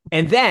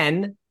 And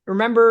then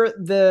remember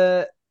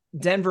the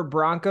Denver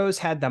Broncos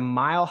had the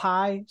Mile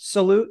High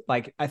salute.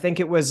 Like I think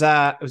it was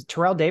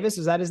Terrell Davis.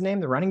 Is that his name?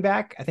 The running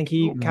back. I think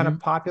he kind of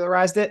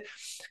popularized it.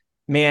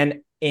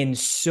 Man, in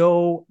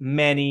so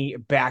many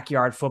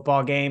backyard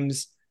football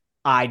games,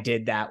 I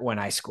did that when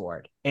I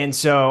scored. And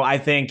so I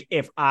think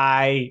if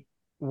I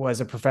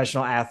was a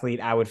professional athlete,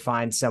 I would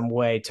find some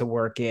way to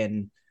work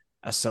in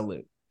a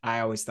salute. I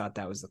always thought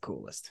that was the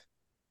coolest.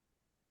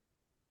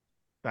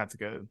 That's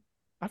good.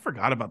 I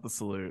forgot about the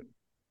salute.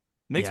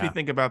 Makes me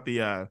think about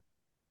the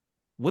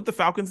what the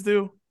Falcons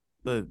do,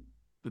 the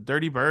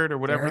dirty bird or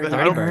whatever.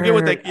 I don't forget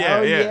what they.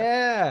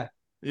 Yeah.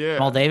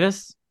 Jamal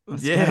Davis.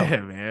 Let's go.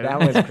 Man, that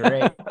was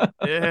great.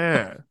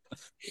 Yeah,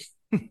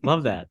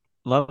 love that.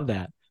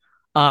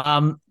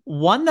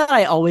 One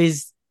that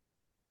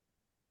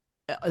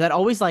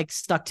always like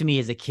stuck to me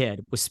as a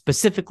kid was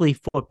specifically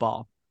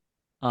football,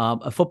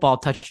 a football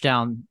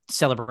touchdown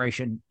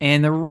celebration,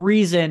 and the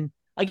reason.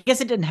 I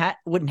guess it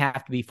wouldn't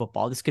have to be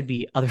football. This could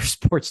be other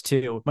sports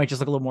too. It might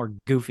just look a little more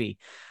goofy.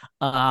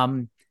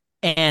 And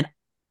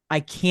I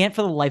can't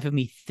for the life of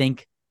me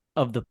think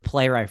of the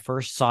player I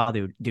first saw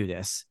do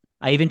this.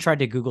 I even tried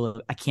to Google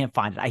it. I can't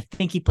find it. I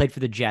think he played for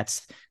the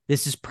Jets.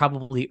 This is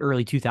probably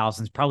early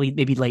 2000s, probably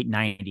maybe late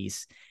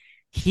 90s.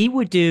 He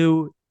would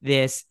do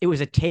this. It was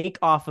a take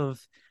off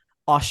of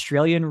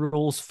Australian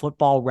rules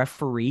football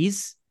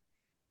referees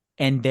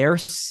and their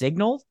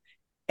signal.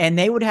 And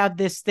they would have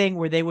this thing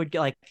where they would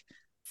like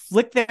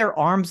flick their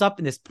arms up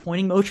in this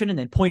pointing motion and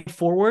then point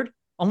forward,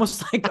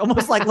 almost like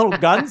little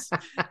guns.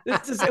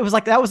 That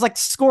was like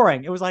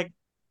scoring. It was like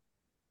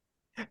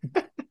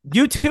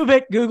YouTube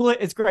it, Google it.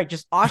 It's great.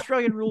 Just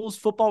Australian rules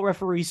football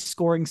referees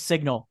scoring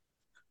signal.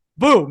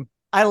 Boom.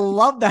 I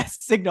love that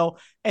signal.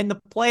 And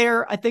the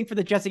player, I think for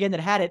the Jets again that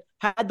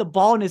had the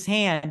ball in his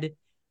hand.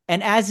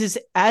 And as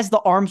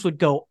the arms would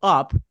go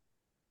up,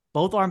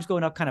 both arms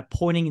going up, kind of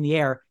pointing in the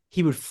air,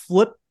 he would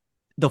flip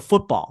the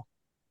football.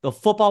 The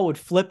football would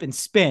flip and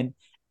spin,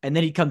 and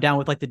then he'd come down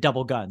with like the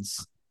double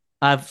guns.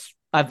 I've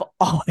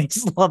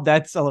always loved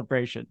that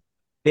celebration.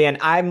 Dan,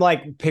 I'm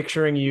like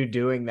picturing you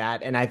doing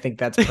that, and I think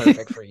that's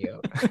perfect for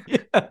you.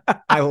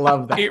 I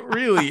love that. It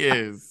really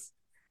is.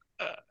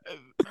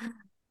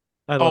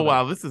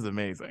 Wow, this is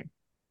amazing.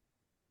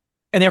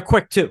 And they're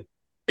quick too.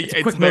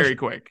 It's very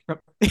quick.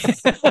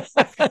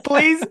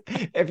 Please,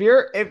 if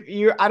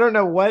you, I don't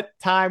know what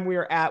time we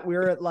were at. We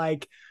were at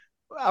like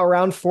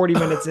around 40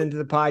 minutes into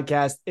the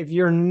podcast. If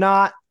you're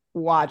not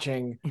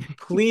watching,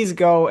 please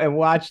go and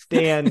watch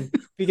Dan,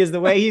 because the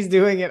way he's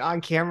doing it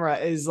on camera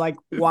is like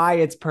why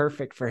it's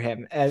perfect for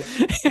him. And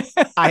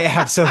I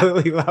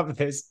absolutely love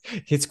this.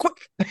 It's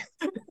quick.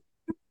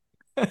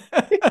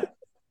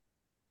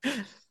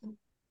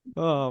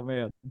 Oh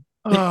man.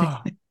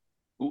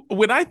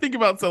 When I think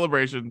about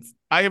celebrations,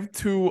 I have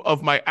two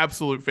of my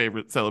absolute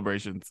favorite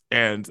celebrations.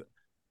 And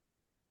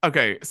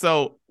okay,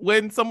 so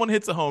when someone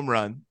hits a home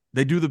run,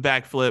 they do the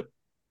backflip,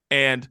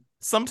 and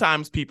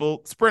sometimes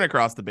people sprint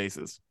across the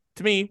bases.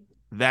 To me,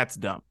 that's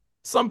dumb.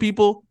 Some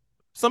people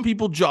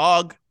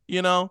jog,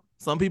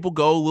 some people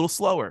go a little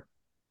slower.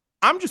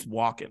 I'm just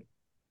walking.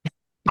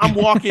 I'm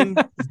walking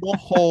the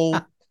whole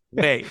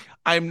way.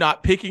 I'm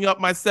not picking up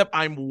my step.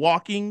 I'm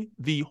walking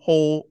the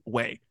whole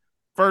way.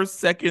 First,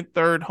 second,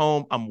 third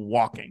home, I'm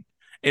walking.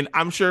 And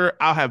I'm sure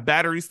I'll have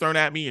batteries thrown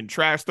at me and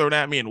trash thrown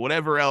at me and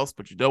whatever else.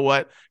 But you know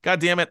what?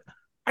 God damn it.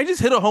 I just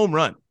hit a home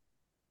run.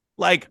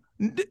 Like,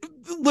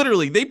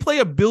 literally, they play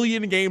a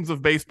billion games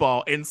of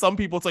baseball, and some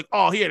people, it's like,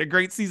 oh, he had a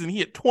great season. He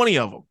hit 20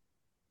 of them.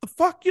 The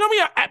fuck? You know how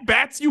many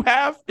at-bats you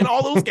have in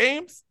all those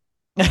games?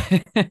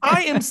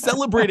 I am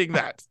celebrating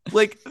that.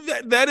 Like,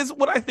 that is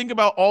what I think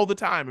about all the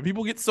time. And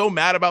people get so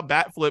mad about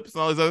bat flips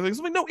and all these other things.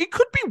 I'm like, no, it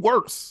could be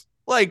worse.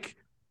 Like,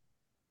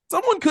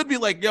 someone could be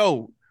like,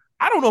 yo,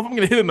 I don't know if I'm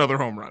going to hit another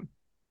home run.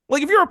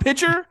 Like, if you're a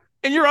pitcher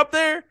and you're up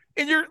there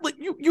and you're like,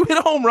 you hit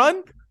a home run,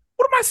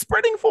 what am I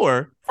spreading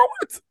for? For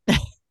what?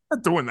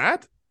 Not doing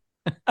that.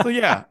 So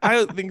yeah,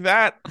 I think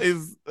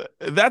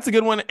that's a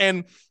good one.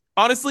 And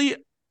honestly,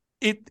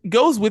 it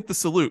goes with the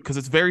salute because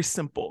it's very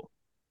simple.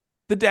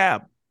 The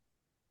dab.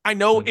 I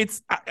know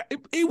it's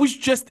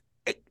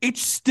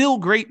still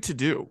great to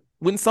do.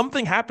 When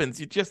something happens,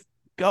 you just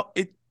go,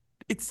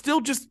 it's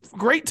still just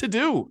great to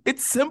do.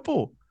 It's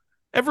simple.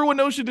 Everyone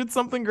knows you did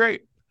something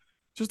great.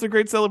 Just a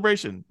great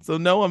celebration. So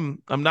no,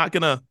 I'm not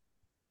gonna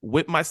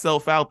whip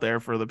myself out there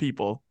for the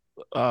people.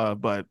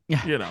 But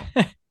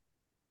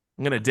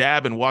I'm going to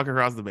dab and walk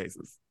across the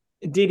bases.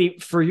 Didi,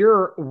 for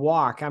your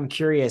walk, I'm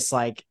curious,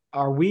 like,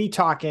 are we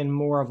talking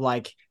more of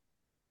like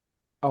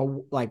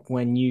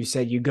when you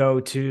said you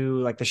go to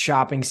like the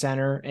shopping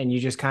center and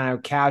you just kind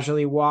of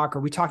casually walk? Are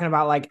we talking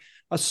about like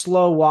a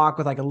slow walk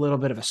with like a little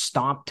bit of a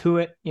stomp to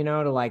it,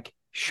 to like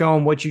show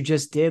them what you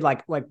just did?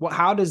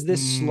 How does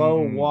this slow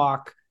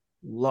walk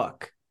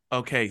look?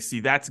 Okay,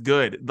 see, that's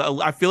good.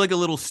 I feel like a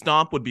little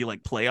stomp would be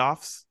like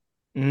playoffs.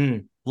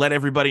 let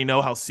everybody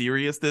know how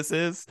serious this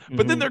is.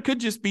 But then Mm-hmm. there could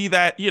just be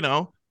that,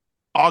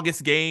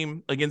 August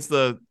game against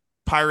the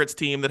Pirates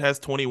team that has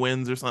 20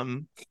 wins or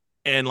something.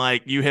 And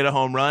like you hit a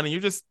home run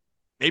and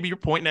maybe you're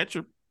pointing at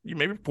you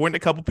maybe pointing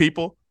at a couple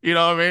people. You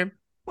know what I mean?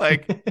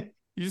 Like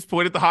you just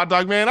point at the hot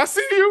dog man. I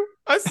see you.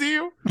 I see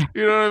you.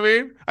 You know what I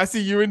mean? I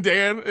see you and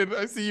Dan, and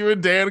I see you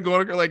and Dan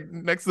going like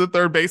next to the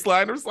third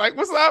baseline. It's like,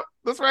 what's up?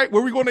 That's right.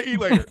 Where are we going to eat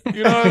later?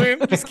 You know what I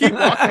mean? Just keep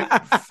walking.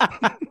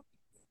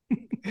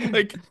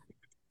 Like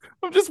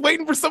I'm just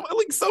waiting for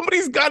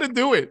somebody's got to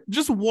do it.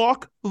 Just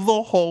walk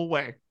the whole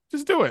way.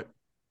 Just do it.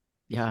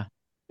 Yeah.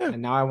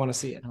 And now I want to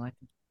see it. I like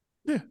it.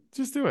 Yeah,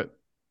 just do it.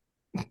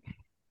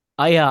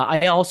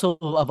 I also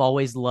have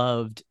always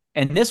loved,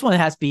 and this one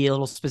has to be a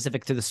little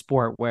specific to the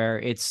sport where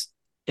it's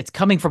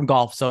coming from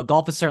golf. So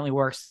golf it certainly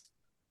works.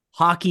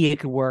 Hockey, it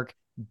could work.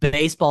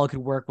 Baseball, it could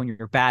work when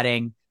you're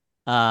batting.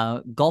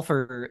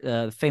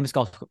 Famous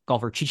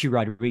golfer Chichi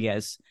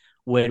Rodriguez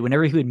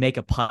whenever he would make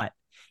a putt,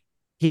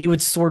 he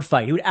would sword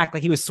fight. He would act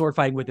like he was sword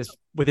fighting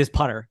with his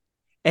putter.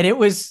 And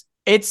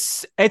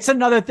it's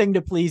another thing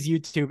to please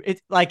YouTube.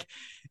 It's like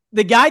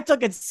the guy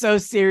took it so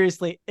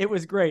seriously. It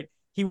was great.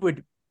 He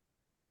would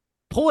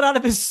pull it out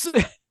of his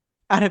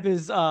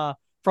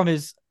from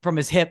his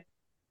hip,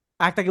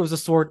 act like it was a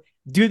sword,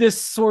 do this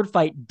sword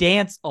fight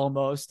dance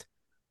almost,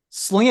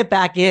 sling it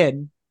back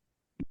in,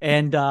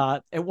 and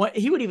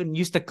he would even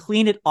used to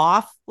clean it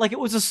off like it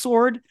was a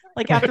sword,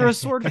 like after a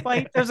sword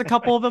fight. There's a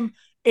couple of them.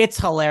 It's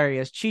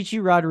hilarious. Chichi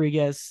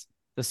Rodriguez,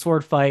 the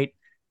sword fight.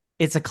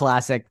 It's a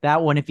classic.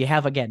 That one, if you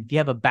have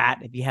a bat,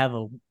 if you have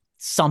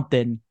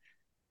something,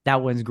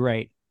 that one's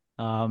great.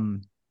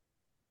 And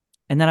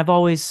then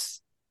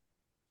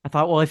I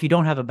thought, well, if you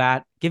don't have a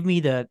bat,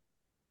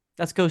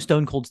 let's go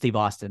Stone Cold Steve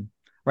Austin,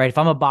 right? If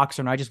I'm a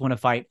boxer and I just want to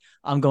fight,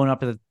 I'm going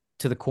up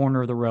to the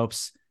corner of the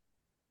ropes.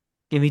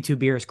 Give me 2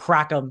 beers,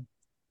 crack them,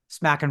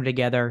 smack them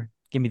together.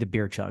 Give me the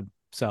beer chug.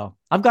 So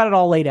I've got it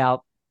all laid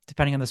out,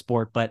 depending on the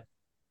sport, but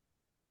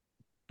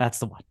that's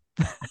the one.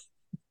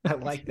 I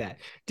like that,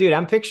 dude.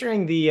 I'm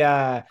picturing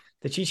the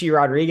Chichi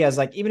Rodriguez.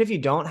 Like, even if you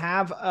don't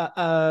have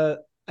an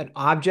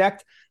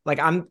object, like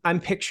I'm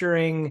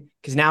picturing,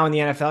 because now in the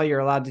NFL you're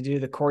allowed to do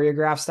the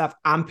choreograph stuff.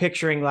 I'm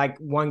picturing like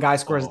one guy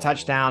scores a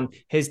touchdown,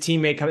 his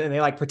teammate comes and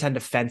they like pretend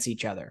to fence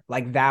each other.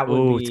 Like that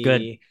would be it's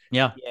good.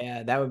 Yeah,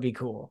 that would be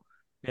cool.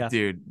 Yeah,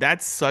 dude,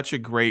 that's such a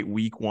great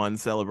week 1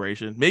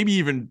 celebration. Maybe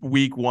even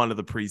week 1 of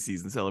the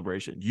preseason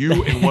celebration.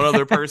 You and one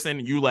other person,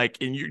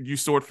 you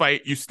sword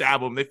fight, you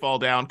stab them, they fall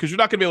down, because you're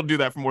not gonna be able to do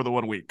that for more than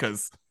 1 week,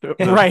 because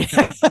right.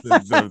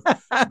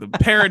 the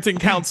parenting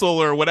council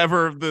or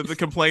whatever the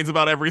complains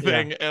about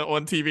everything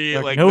on TV.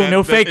 Like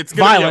no fake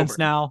violence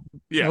now.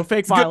 Yeah, no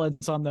fake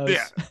violence on those.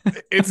 Yeah,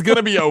 it's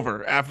gonna be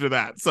over after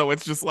that. So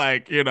it's just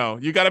like, you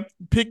got to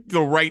pick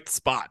the right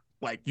spot.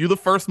 Like the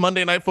first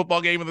Monday Night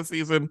Football game of the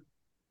season.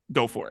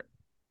 Go for it.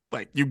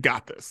 Like, you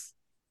got this.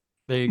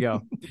 There you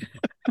go.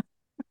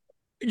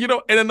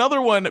 And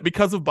another one,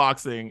 because of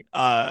boxing,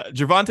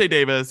 Gervonta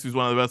Davis, who's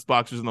one of the best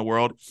boxers in the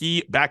world,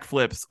 he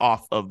backflips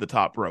off of the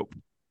top rope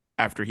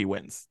after he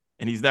wins.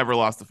 And he's never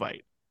lost a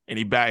fight. And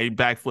he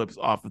backflips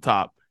off the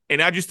top.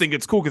 And I just think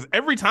it's cool because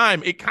every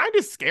time it kind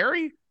of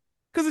scary,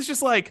 because it's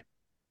just like,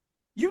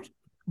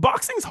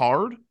 boxing's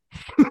hard.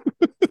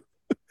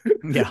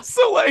 Yeah.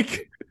 So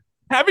like,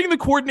 having the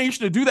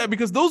coordination to do that,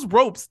 because those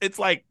ropes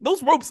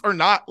are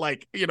not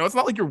like, it's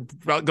not like you're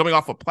going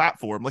off a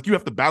platform. Like, you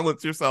have to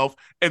balance yourself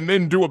and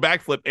then do a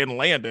backflip and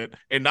land it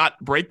and not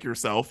break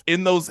yourself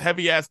in those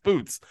heavy ass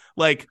boots.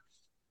 Like,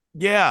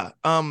 yeah,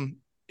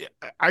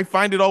 I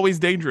find it always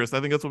dangerous. I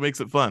think that's what makes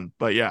it fun.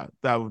 But yeah,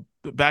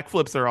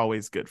 backflips are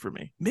always good for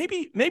me.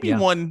 Maybe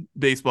one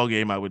baseball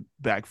game I would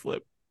backflip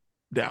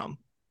down.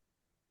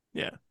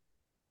 Yeah.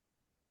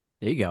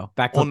 There you go.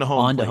 Backflip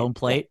onto home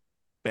plate.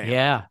 Bam.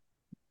 Yeah.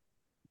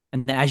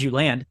 And then as you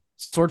land,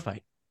 sword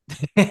fight.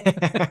 And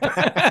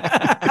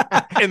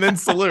then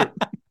salute.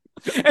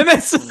 And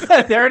then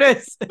there it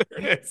is.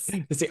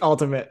 It's the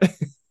ultimate.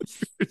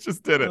 It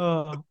just did it.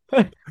 Oh,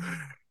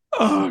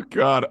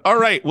 God. All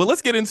right. Well,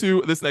 let's get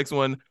into this next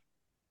one.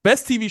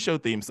 Best TV show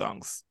theme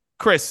songs.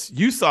 Chris,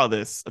 you saw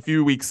this a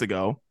few weeks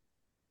ago,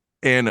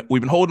 and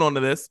we've been holding on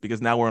to this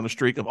because now we're on a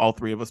streak of all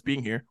 3 of us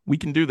being here. We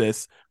can do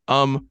this.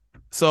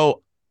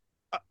 So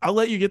I'll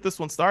let you get this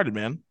one started,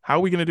 man. How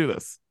are we going to do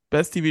this?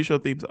 Best TV show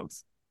theme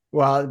songs.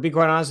 Well, to be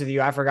quite honest with you,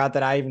 I forgot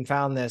that I even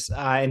found this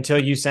until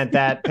you sent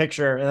that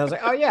picture. And I was like,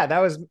 oh, yeah, that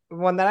was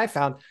one that I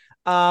found.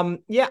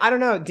 Yeah, I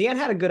don't know. Dan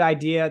had a good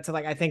idea to,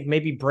 like, I think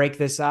maybe break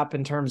this up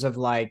in terms of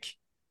like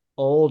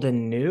old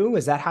and new.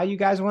 Is that how you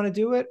guys want to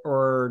do it?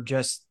 Or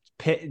just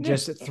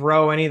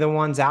throw any of the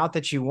ones out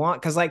that you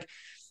want? Because like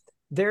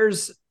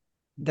there's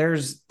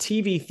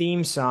TV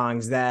theme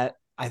songs that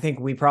I think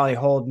we probably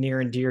hold near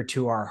and dear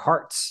to our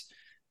hearts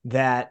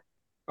that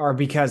are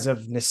because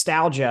of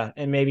nostalgia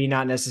and maybe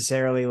not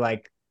necessarily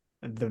like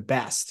the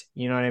best,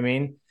 you know what I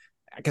mean?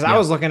 Because I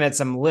was looking at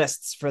some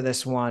lists for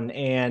this one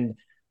and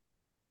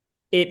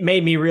it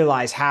made me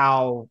realize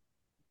how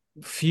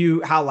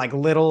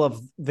little of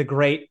the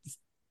great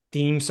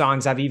theme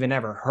songs I've even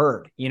ever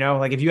heard. You know,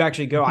 like if you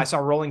actually go, I saw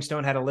Rolling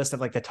Stone had a list of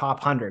like the top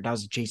 100. I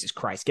was like, Jesus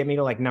Christ, get me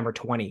to like number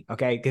 20.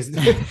 Okay. Because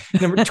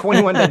number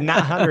 21 to not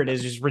 100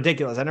 is just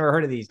ridiculous. I never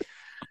heard of these.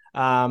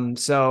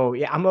 So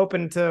yeah, I'm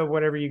open to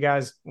whatever you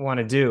guys want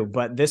to do,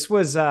 but this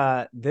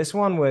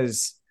one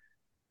was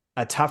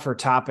a tougher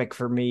topic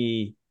for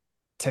me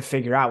to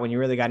figure out when you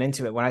really got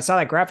into it. When I saw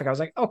that graphic, I was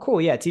like, oh,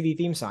 cool. Yeah. TV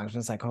theme songs. And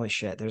it's like, holy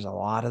shit, there's a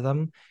lot of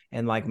them.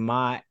 And like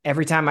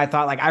every time I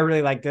thought like, I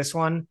really like this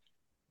one.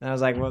 And I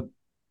was like, well,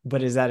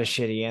 but is that a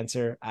shitty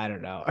answer? I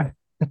don't know.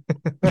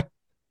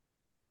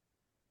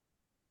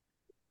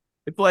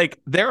 It's like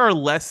there are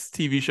less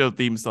TV show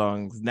theme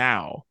songs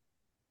now,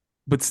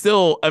 but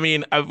still, I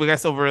mean, I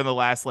guess over in the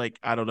last like,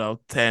 I don't know,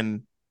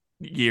 10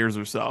 years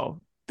or so,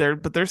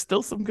 there's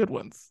still some good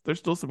ones. There's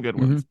still some good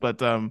ones.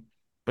 But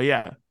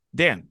yeah,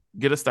 Dan,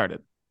 get us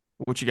started.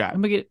 What you got?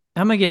 I'm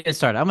gonna get it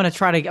started. I'm gonna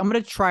try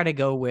to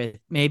go with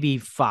maybe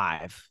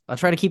 5. I'll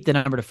try to keep the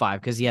number to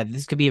 5 because yeah,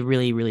 this could be a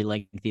really, really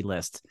lengthy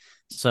list.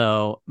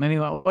 So maybe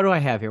what do I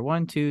have here?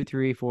 1, 2,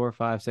 3, 4,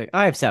 5, 6.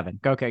 I have 7.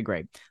 Okay,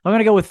 great. I'm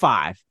gonna go with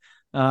 5.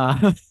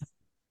 Uh,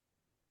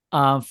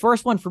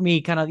 first one for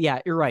me, kind of,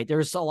 yeah, you're right.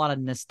 There's a lot of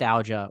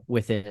nostalgia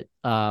with it.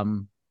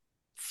 Family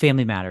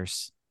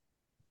Matters.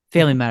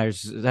 Family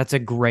Matters. That's a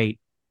great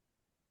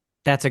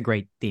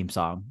theme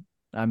song.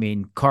 I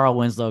mean, Carl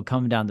Winslow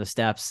coming down the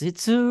steps.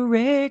 It's a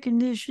rare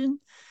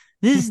condition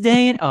this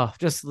day, and oh,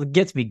 just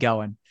gets me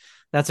going.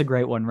 That's a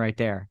great one right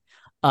there.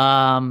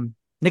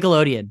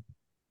 Nickelodeon,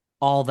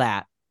 all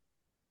that.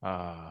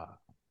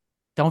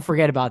 Don't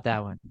forget about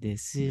that one.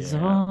 This is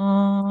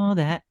all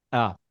that.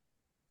 Oh,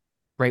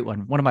 great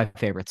one. One of my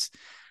favorites.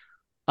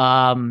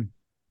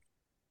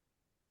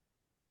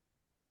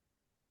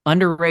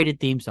 Underrated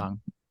theme song.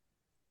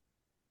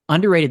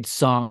 Underrated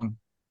song,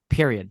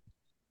 period.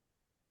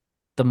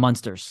 The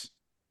Munsters.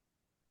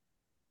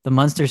 The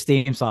Munsters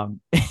theme song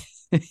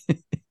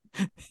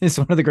is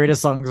one of the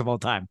greatest songs of all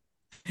time.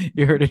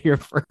 You heard it here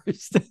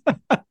first.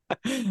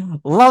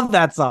 Love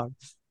that song.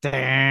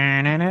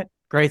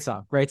 Great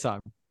song. Great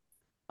song.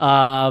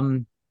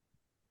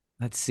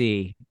 Let's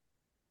see.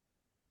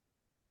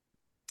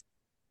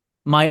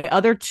 My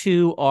other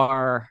two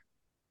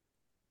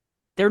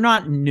they're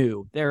not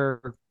new.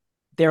 They're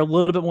a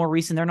little bit more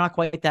recent. They're not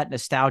quite that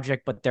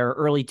nostalgic, but they're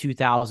early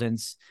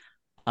 2000s.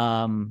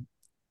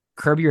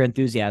 Curb Your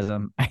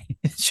Enthusiasm.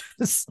 It's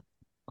just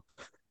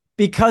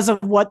because of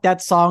what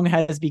that song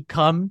has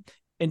become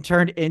and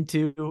turned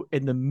into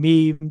in the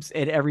memes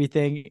and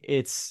everything.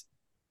 It's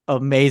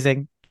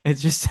amazing.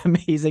 It's just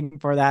amazing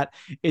for that.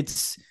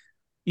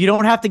 You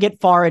don't have to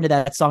get far into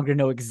that song to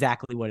know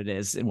exactly what it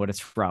is and what it's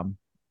from.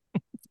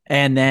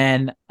 And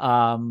then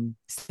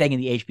staying in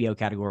the HBO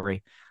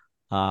category,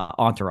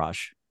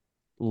 Entourage.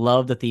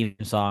 Love the theme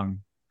song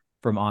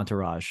from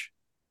Entourage.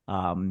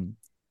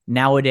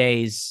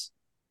 Nowadays,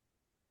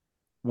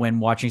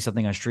 when watching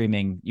something on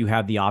streaming, you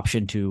have the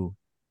option to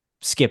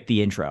skip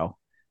the intro.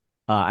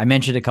 I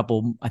mentioned a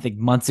couple, I think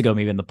months ago,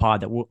 maybe in the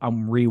pod, that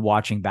I'm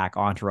rewatching back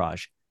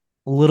Entourage.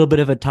 A little bit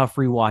of a tough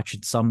rewatch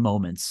in some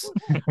moments,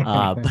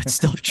 but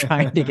still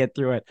trying to get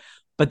through it.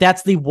 But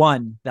that's the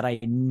one that I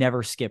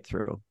never skip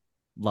through.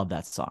 Love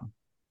that song.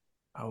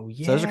 Oh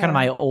yeah. So those are kind of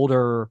my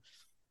older,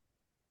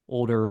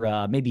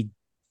 maybe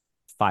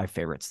 5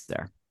 favorites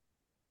there.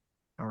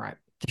 All right.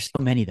 There's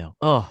so many though.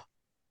 Oh,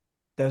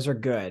 those are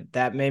good.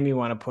 That made me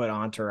want to put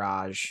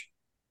Entourage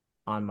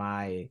on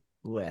my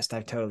list.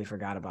 I totally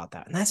forgot about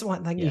that. And that's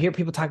one, like, you hear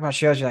people talk about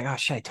shows, you're like, oh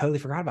shit, I totally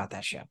forgot about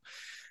that show.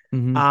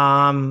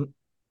 Mm-hmm.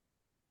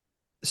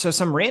 So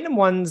some random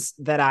ones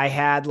that I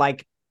had,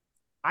 like,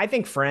 I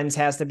think Friends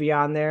has to be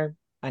on there.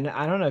 And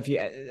I don't know if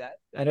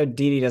I know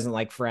Dee Dee doesn't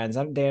like Friends.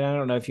 Dan, I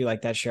don't know if you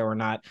like that show or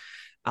not.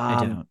 I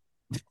don't.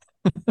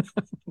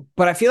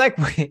 But I feel like,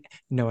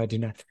 no, I do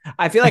not.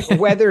 I feel like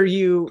whether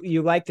you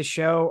like the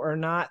show or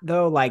not,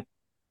 though, like,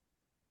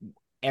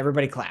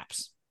 everybody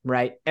claps,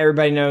 right?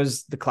 Everybody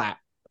knows the clap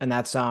in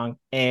that song,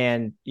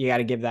 and you got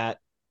to give that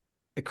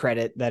the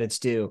credit that it's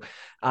due.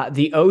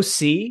 The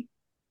OC,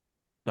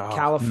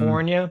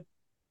 California.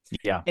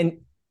 Yeah.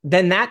 And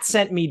then that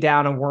sent me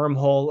down a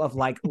wormhole of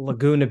like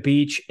Laguna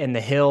Beach and the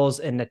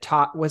hills and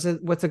what's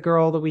the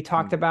girl that we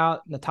talked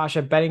about?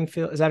 Natasha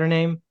Bedingfield. Is that her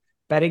name?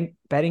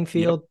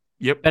 Bedingfield?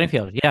 Yep.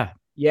 Bedingfield. Yeah.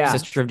 Yeah.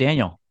 Sister of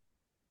Daniel.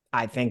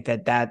 I think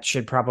that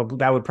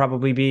would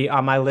probably be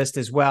on my list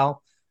as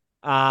well.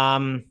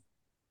 And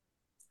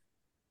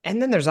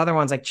then there's other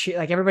ones like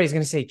everybody's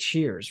going to say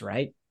Cheers,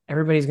 right?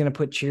 Everybody's going to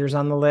put Cheers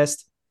on the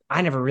list.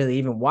 I never really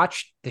even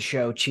watched the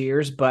show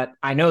Cheers, but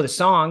I know the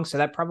song, so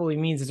that probably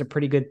means it's a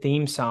pretty good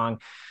theme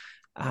song.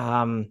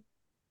 Yeah,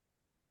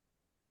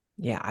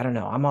 I don't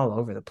know. I'm all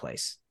over the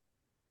place.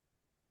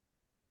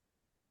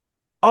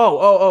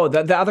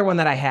 The other one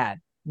that I had,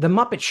 The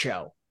Muppet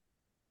Show.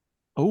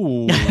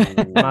 Oh,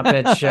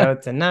 Muppet Show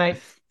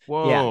Tonight.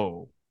 Whoa.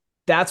 Yeah.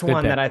 That's good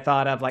one pick. That I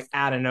thought of like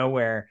out of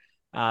nowhere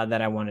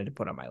that I wanted to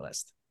put on my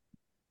list.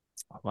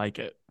 I like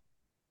it.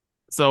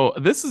 So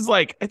this is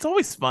like it's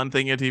always fun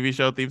thinking of TV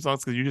show theme songs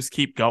because you just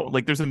keep going.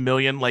 Like there's a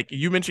million. Like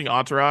you mentioned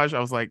Entourage, I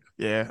was like,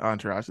 yeah,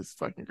 Entourage is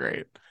fucking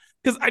great.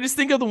 Because I just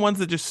think of the ones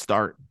that just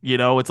start.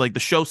 It's like the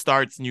show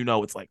starts and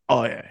it's like,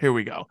 oh yeah, here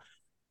we go.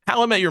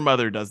 How I Met Your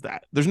Mother does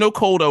that. There's no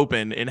cold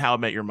open in How I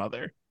Met Your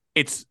Mother.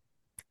 It's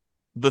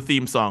the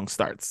theme song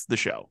starts the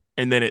show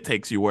and then it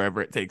takes you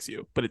wherever it takes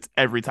you. But it's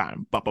every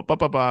time. Ba ba ba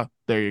ba ba.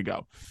 There you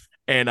go.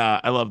 And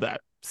I love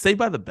that. Saved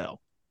by the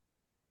Bell.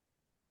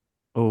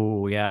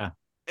 Oh yeah,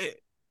 It,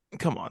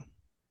 come on.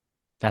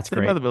 that's Saved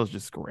by great. the Bell is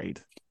just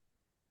great.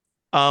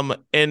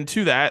 And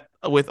to that,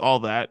 with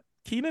all that,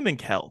 Keenan and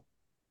Kel.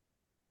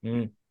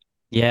 Mm.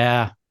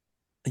 Yeah.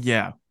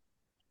 Yeah.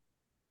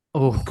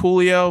 Oh,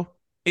 Coolio.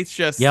 It's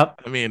just, yep.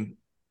 I mean,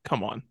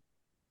 come on.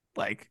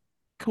 Like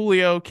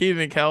Coolio,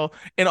 Keenan and Kel.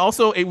 And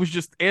also it was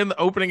just and the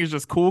opening is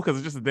just cool because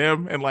it's just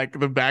them and like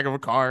the back of a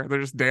car. They're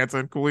just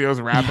dancing.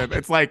 Coolio's rapping.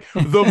 It's like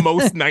the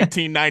most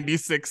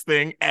 1996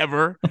 thing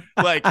ever.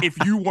 Like if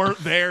you weren't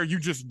there, you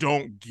just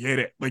don't get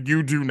it. Like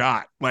you do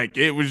not. Like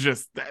it was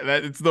just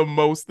that it's the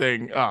most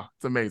thing. Oh,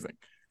 it's amazing.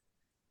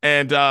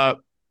 And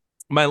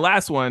my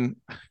last one,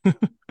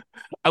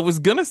 I was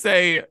gonna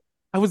say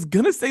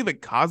the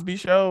Cosby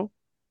Show,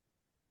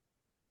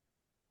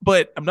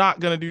 but I'm not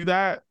gonna do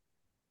that.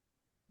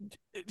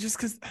 Just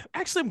because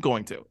actually I'm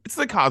going to. It's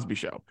the Cosby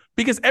Show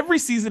because every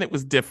season it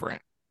was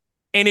different.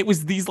 And it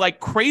was these like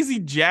crazy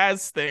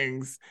jazz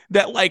things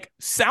that like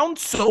sound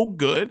so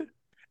good.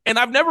 And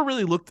I've never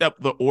really looked up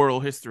the oral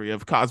history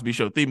of Cosby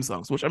Show theme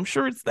songs, which I'm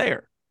sure it's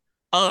there.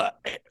 But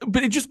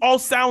it just all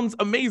sounds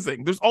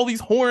amazing. There's all these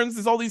horns,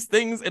 there's all these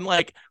things, and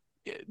like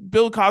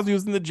Bill Cosby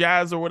was in the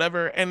jazz or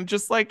whatever, and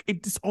just like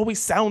it just always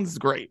sounds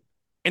great.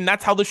 And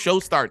that's how the show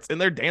starts. And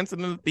they're dancing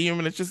in the theme,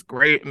 and it's just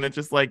great. And it's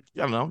just like,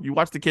 I don't know, you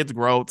watch the kids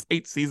grow. It's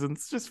 8 seasons.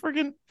 It's just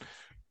freaking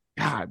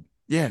God.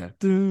 Yeah.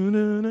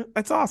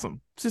 That's awesome.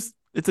 It's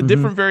a Hmm.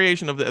 different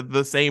variation of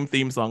the same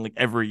theme song like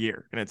every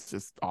year. And it's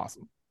just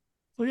awesome.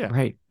 So yeah.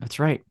 Right. That's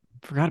right.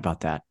 Forgot about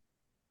that.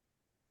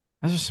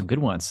 Those are some good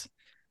ones.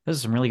 Those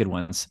are some really good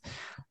ones.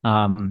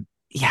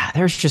 Yeah,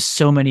 there's just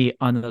so many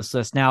on this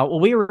list. Now,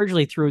 when we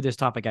originally threw this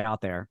topic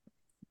out there,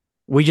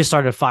 we just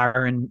started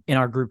firing in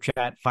our group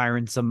chat,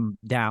 firing some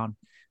down.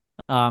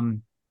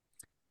 Um,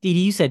 Dee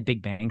Dee, you said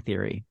Big Bang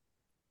Theory,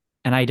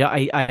 and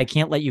I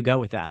can't let you go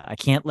with that. I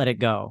can't let it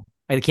go.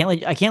 I can't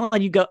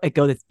let you go. It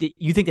go that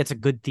you think that's a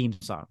good theme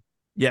song.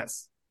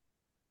 Yes.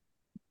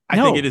 I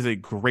think it No, is a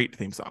great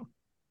theme song.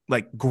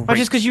 Like but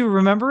just because great. you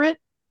remember it.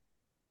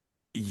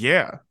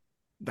 Yeah.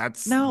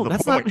 That's No, the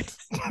that's not.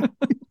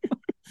 point.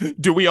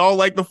 Do we all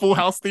like the Full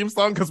House theme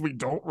song because we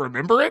don't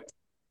remember it?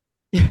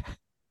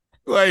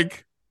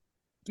 Like,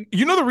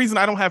 the reason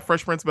I don't have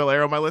Fresh Prince of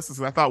Bel-Air on my list is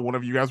I thought one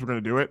of you guys were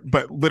going to do it,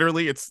 but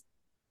literally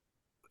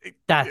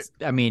That's.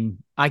 I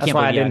mean, I That's can't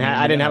why believe you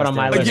I didn't have it on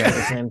my list Yeah. for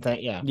the same thing.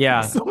 Yeah.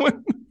 Yeah,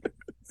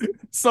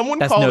 someone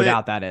that's called no it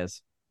doubt that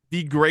is.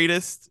 the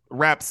greatest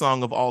rap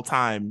song of all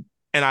time.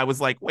 And I was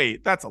like,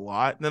 wait, that's a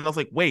lot. And then I was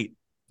like, wait,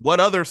 what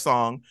other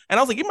song? And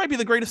I was like, it might be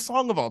the greatest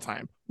song of all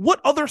time. What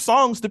other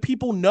songs do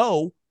people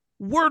know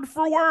word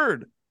for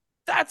word?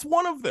 That's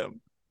one of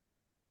them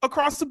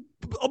across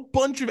a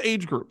bunch of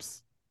age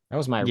groups. That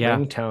was my Yeah.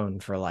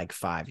 ringtone for like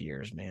 5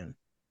 years, man.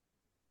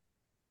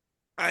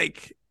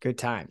 Like, Good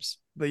times.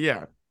 but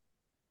yeah.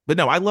 But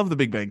no, I love the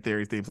Big Bang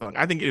Theory theme song.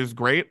 I think it is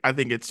great. I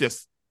think it's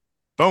just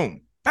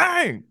boom,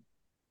 bang.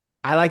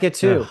 I like it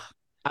too. Ugh.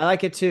 I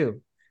like it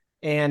too.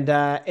 And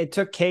it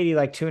took Katie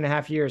like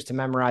 2.5 years to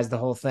memorize the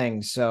whole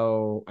thing.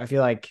 So I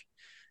feel like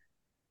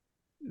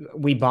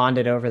we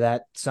bonded over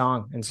that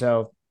song. And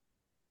so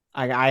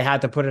I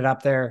had to put it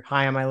up there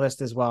high on my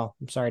list as well.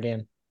 I'm sorry,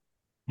 Dan.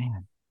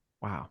 Man,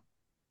 wow,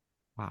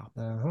 wow.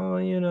 The whole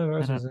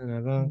universe is in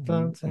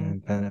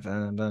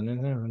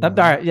All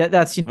right, yeah,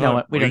 that's you know Oh,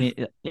 what we don't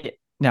wait. need.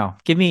 No,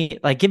 give me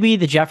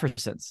the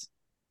Jeffersons.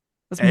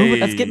 Let's move it.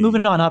 Let's get Hey.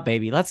 moving on up,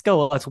 baby. Let's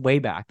go. Let's way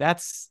back. That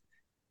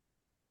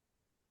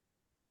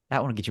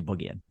one will get you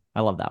boogie in.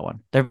 I love that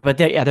one.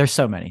 Yeah, there's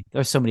so many.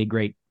 There's so many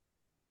great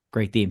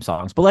theme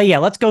songs. But like, yeah,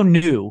 let's go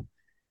new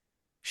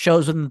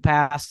shows within the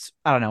past.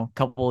 I don't know,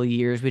 couple of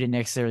years. We didn't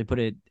necessarily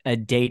put a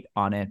date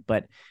on it,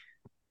 but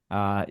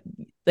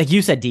like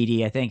you said, Dee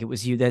Dee, I think it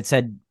was you that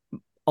said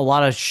a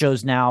lot of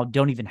shows now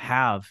don't even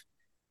have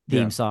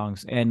theme Yeah.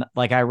 songs, and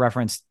like I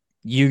referenced,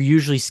 you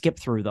usually skip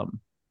through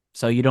them,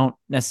 so you don't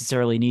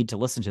necessarily need to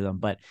listen to them.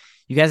 But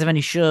you guys have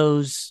any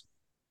shows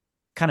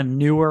kind of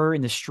newer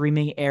in the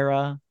streaming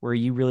era where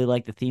you really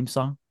like the theme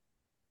song?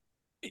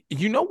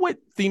 You know what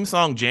theme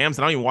song jams?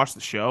 And I don't even watch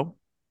the show.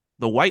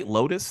 The White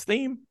Lotus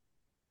theme.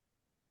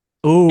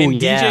 Oh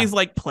And yeah, DJs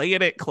like play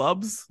it at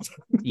clubs.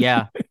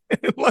 yeah,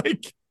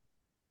 Like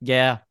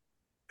yeah.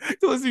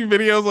 you'll see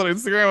videos on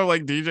Instagram of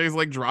like DJs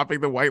like dropping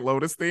the White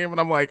Lotus theme, and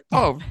I'm like,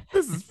 oh,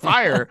 this is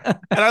fire.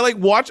 And I like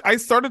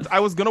I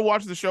was gonna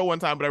watch the show one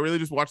time, but I really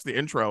just watched the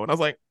intro and I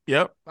was like,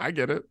 yep, I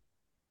get it.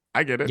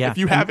 I get it. Yeah, If and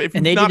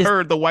you've they not did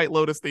heard the White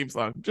Lotus theme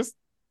song, just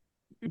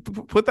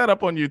put that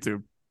up on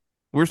YouTube.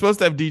 We're supposed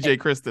to have DJ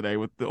Chris today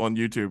on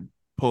YouTube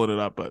pulling it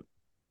up, but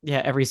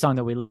yeah, every song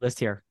that we list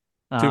here.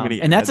 Too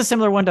many And that's a ads.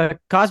 similar one to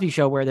Cosby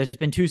Show, where there's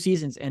been 2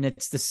 seasons and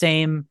it's the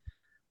same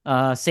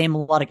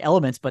melodic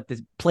elements, but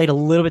it's played a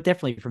little bit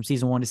differently from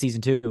season 1 to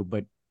season 2.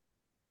 But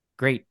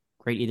great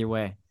either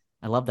way.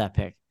 I love that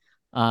pick.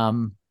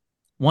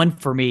 One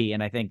for me,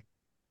 and I think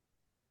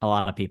a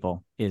lot of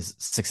people, is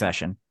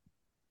Succession.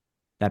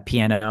 That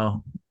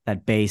piano,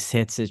 that bass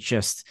hits. It's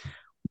just,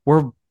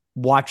 we're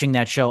watching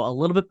that show a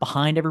little bit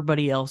behind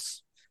everybody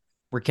else.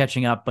 We're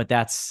catching up, but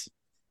that's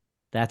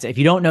if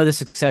you don't know the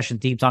Succession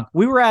theme song,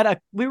 we were at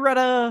a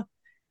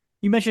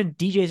you mentioned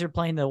DJs are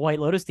playing the White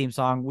Lotus theme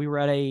song. We were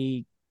at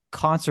a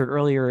concert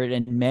earlier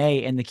in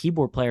May, and the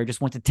keyboard player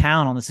just went to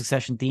town on the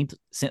Succession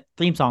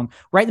theme song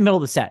right in the middle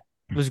of the set.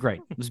 It was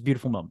great. It was a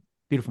beautiful moment.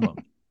 Beautiful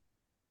moment.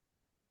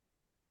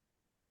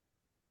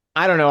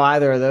 I don't know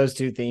either of those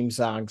two theme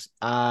songs.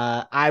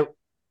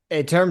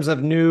 In terms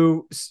of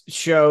new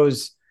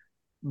shows,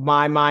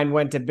 my mind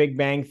went to Big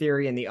Bang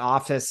Theory and The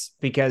Office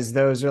because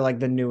those are like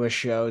the newest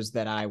shows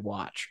that I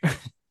watch.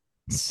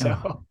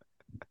 So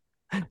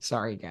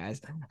sorry,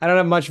 guys. I don't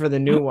have much for the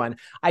new one.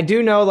 I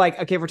do know, like,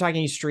 okay, if we're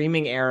talking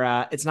streaming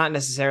era, it's not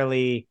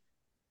necessarily,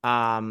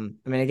 I mean,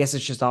 I guess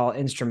it's just all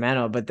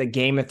instrumental, but the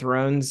Game of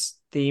Thrones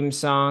theme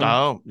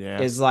song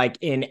is like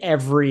in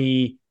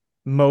every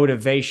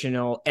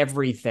motivational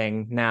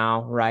everything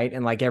now, right?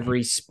 And like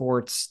every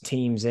sports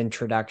team's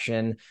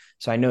introduction.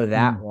 So I know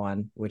that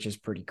one, which is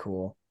pretty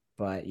cool.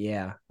 But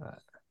yeah,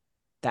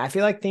 I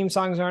feel like theme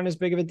songs aren't as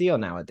big of a deal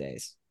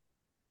nowadays.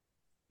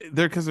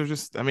 Because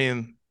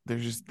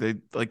they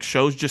like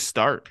shows just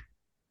start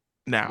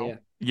now. Yeah.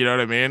 You know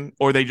what I mean?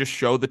 Or they just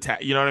show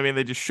you know what I mean?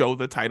 They just show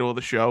the title of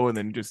the show and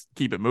then just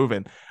keep it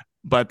moving.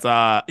 But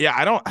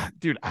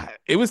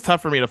it was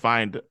tough for me to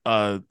find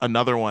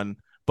another one,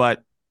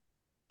 but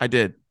I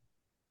did.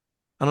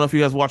 I don't know if you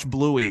guys watch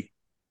Bluey.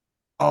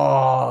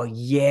 Oh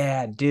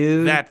yeah,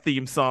 dude. That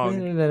theme song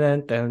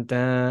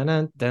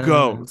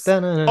goes.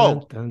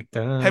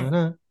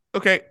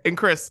 Okay. And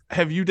Chris,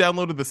 have you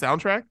downloaded the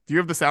soundtrack? Do you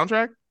have the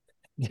soundtrack?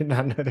 Did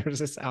not know there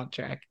was a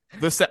soundtrack.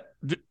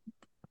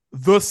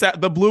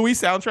 The Bluey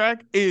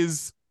soundtrack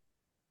is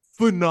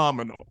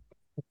phenomenal.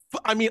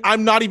 I mean,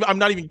 I'm not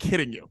even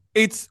kidding you.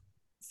 It's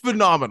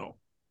phenomenal.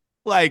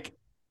 Like,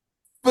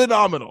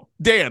 phenomenal.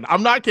 Dan,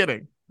 I'm not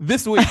kidding.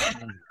 This week,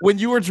 when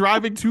you were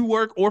driving to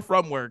work or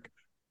from work,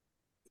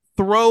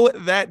 throw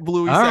that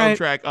Bluey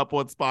soundtrack up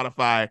on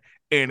Spotify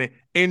and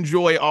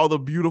enjoy all the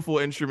beautiful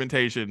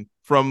instrumentation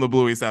from the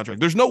Bluey soundtrack.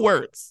 There's no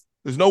words.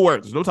 There's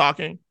no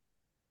talking.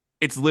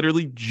 It's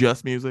literally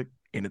just music,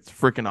 and it's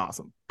freaking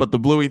awesome. But the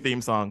Bluey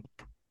theme song,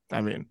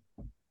 I mean,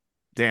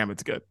 damn,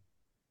 it's good.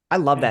 I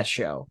love that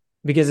show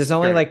because it's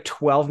only like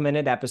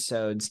 12-minute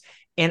episodes,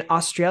 and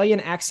Australian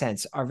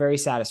accents are very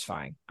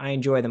satisfying. I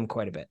enjoy them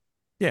quite a bit.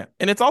 Yeah,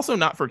 and it's also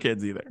not for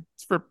kids either.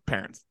 It's for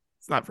parents.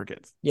 It's not for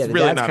kids. Yeah, it's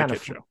really not a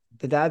kid show.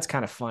 The dad's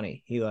kind of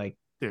funny. He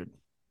dude,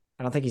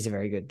 I don't think he's a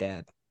very good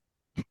dad.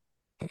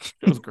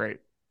 It was great.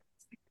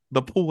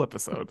 The pool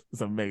episode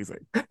is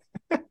amazing.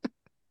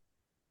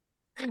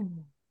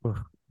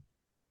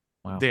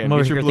 Wow. Dan,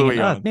 get your Bluey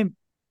on.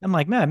 I'm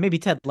like, man, maybe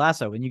Ted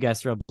Lasso when you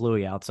guys throw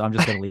Bluey out. So I'm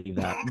just going to leave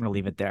that. I'm going to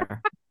leave it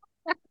there.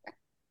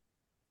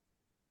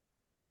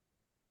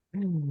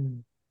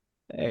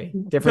 Hey,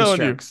 different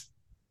strokes.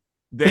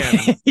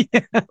 Dan,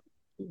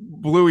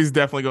 Bluey's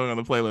definitely going on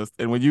the playlist.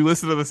 And when you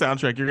listen to the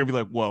soundtrack, you're going to be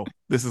like, whoa,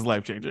 this is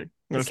life-changing. I'm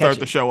going to start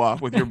the show off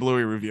with your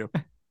Bluey review.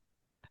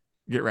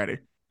 Get ready.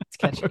 It's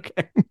catchy.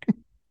 Okay.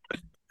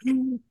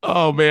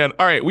 Oh, man.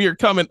 All right. We are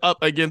coming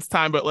up against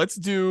time, but let's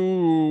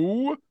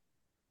do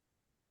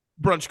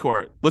Brunch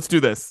Court. Let's do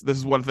this. This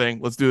is one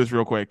thing. Let's do this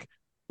real quick.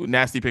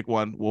 Nasty pick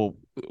one. We'll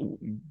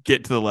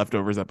get to the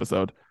leftovers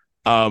episode.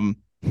 In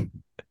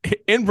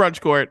Brunch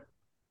Court,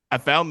 I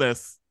found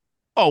this.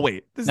 Oh,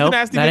 wait. This is the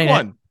nasty pick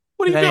one.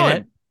 What are you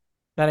doing?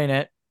 That ain't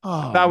it.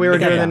 Oh, I thought we were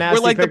doing the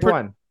nasty pick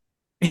one.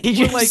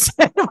 I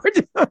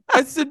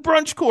said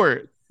Brunch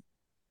Court.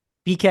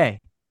 BK.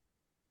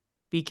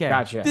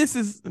 Gotcha. This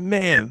is,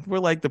 man, we're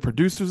like the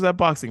producers of that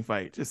boxing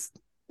fight. Just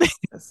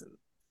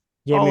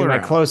gave me my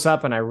close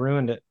up and I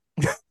ruined it.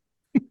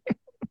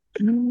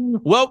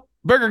 Well,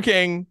 Burger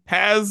King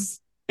has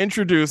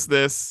introduced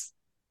this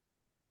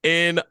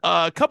in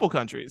a couple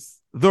countries.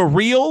 The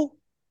real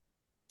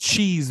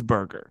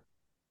cheeseburger.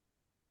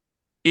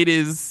 It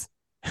is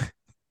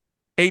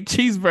a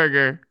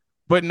cheeseburger,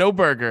 but no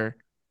burger.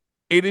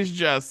 It is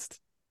just,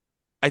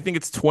 I think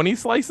it's 20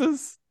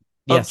 slices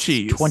of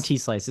cheese. 20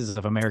 slices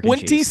of American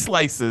cheese. 20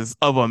 slices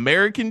of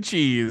American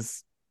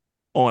cheese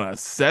on a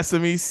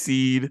sesame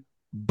seed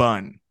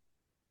bun.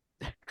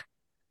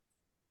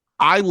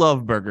 I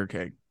love Burger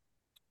King,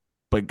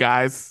 but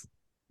guys,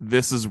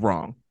 this is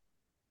wrong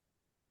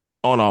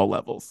on all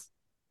levels.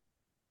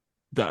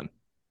 Done.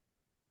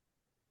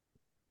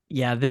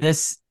 Yeah,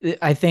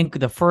 I think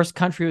the first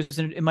country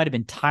it might have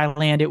been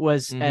Thailand. It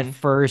was at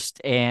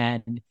first,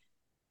 and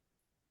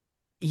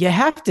you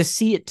have to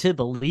see it to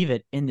believe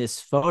it in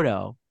this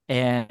photo.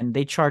 And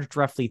they charged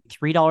roughly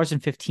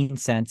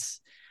 $3.15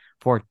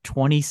 for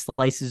 20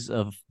 slices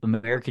of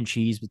American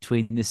cheese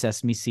between the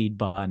sesame seed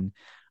bun.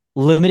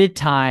 limited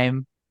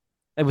time.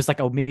 It was like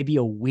maybe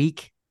a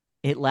week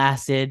it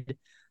lasted.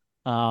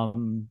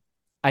 Um,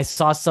 I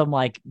saw some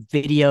like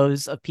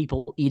videos of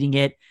people eating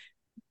it.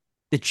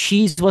 The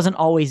cheese wasn't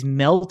always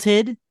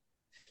melted.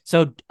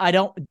 So I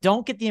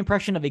don't get the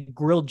impression of a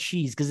grilled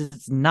cheese because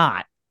it's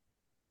not.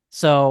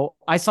 So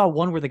I saw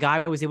one where the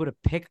guy was able to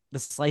pick the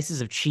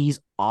slices of cheese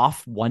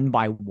off one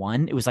by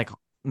one. It was like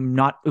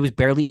not, it was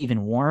barely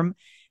even warm.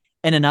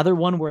 And another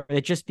one where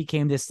it just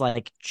became this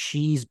like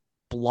cheese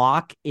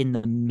block in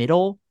the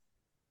middle,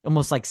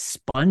 almost like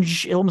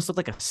sponge. It almost looked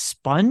like a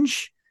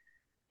sponge.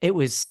 It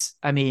was,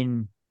 I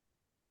mean,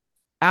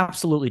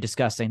 absolutely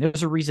disgusting.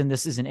 There's a reason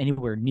this isn't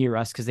anywhere near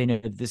us because they know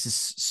this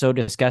is so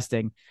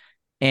disgusting.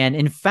 And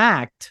in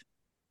fact,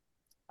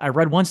 I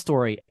read one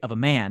story of a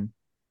man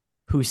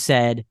who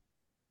said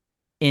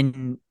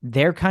in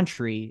their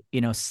country,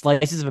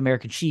 slices of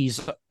American cheese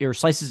or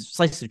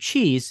slices of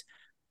cheese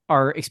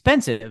are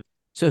expensive.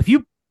 So if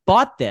you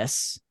bought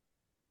this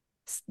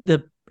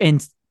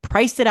and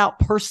priced it out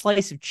per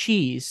slice of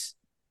cheese,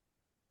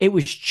 it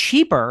was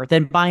cheaper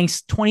than buying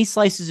 20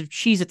 slices of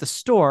cheese at the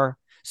store.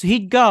 So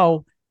he'd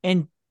go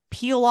and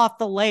peel off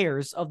the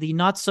layers of the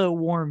not so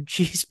warm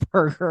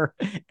cheeseburger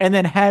and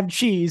then have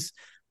cheese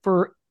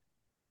for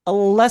a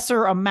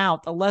lesser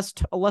amount, a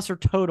lesser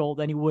total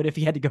than he would if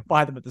he had to go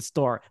buy them at the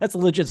store. That's a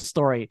legit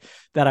story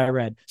that I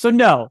read. So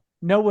no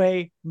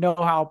way, no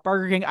how.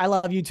 Burger King, I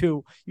love you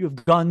too.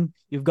 You've gone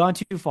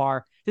too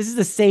far. This is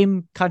the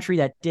same country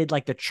that did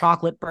like the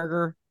chocolate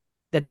burger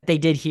that they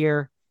did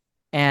here.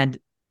 And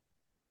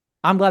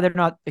I'm glad they're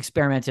not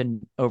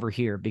experimenting over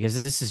here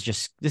because this is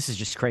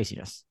just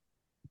craziness.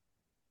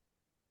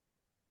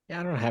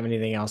 Yeah, I don't have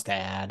anything else to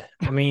add.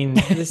 I mean,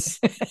 this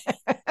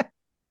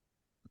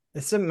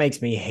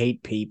makes me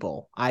hate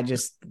people.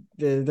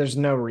 There's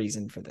no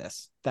reason for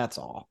this. That's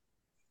all.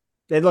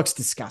 It looks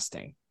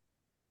disgusting.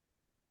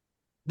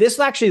 This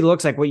actually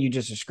looks like what you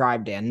just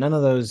described, Dan. None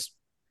of those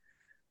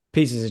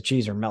pieces of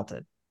cheese are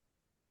melted.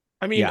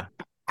 I mean, Yeah.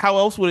 how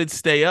else would it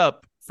stay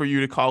up for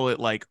you to call it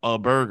like a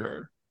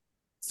burger?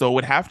 So it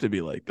would have to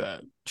be like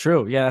that.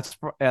 True. Yeah,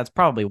 that's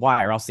probably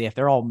why. Or else if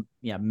they're all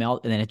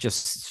melt and then it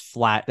just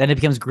flat, then it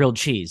becomes grilled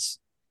cheese.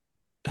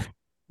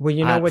 Well,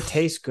 you know what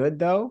tastes good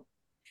though?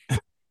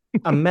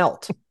 A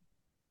melt.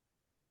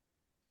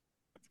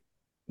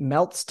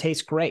 Melts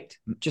taste great.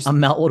 Just a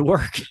melt would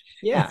work.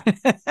 Yeah.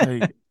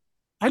 Like,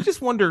 I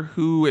just wonder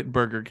who at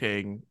Burger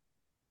King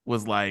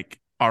was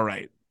like, all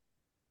right,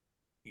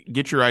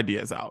 get your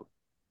ideas out.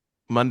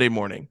 Monday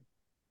morning.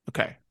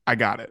 Okay, I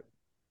got it.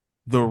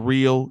 The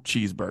real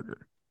cheeseburger.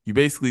 You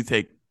basically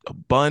take a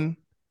bun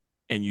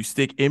and you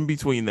stick in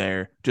between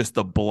there just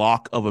a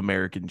block of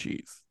American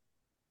cheese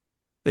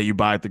that you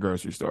buy at the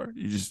grocery store.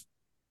 You just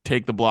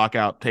take the block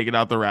out, take it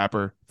out the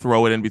wrapper,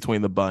 throw it in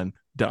between the bun,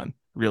 done.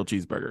 Real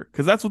cheeseburger.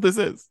 Because that's what this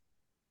is.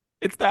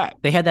 It's that.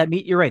 They had that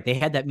meet. You're right. They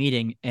had that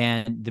meeting,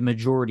 and the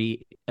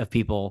majority of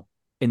people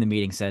in the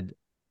meeting said,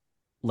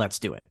 "Let's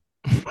do it."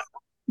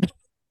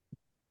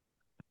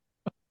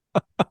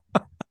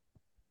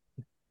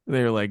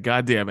 They were like,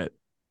 God damn it.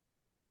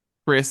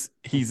 Chris,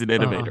 he's an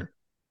innovator.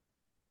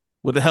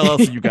 What the hell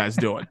else are you guys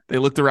doing? They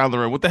looked around the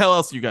room. What the hell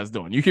else are you guys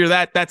doing? You hear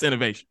that? That's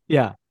innovation.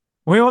 Yeah.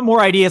 We want more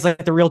ideas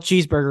like the real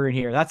cheeseburger in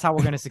here. That's how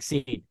we're going to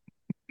succeed.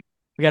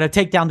 We got to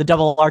take down the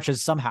double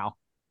arches somehow.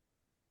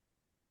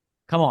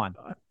 Come on.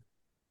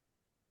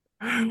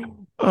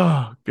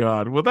 Oh,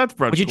 God. Well, that's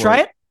brunch. Would you try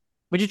it?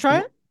 Would you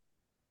try it?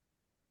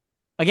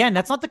 Again,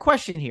 that's not the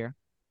question here.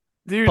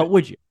 Dude, but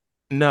would you?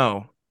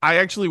 No, I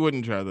actually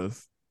wouldn't try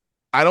this.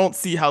 I don't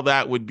see how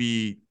that would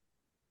be.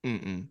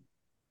 Mm-mm.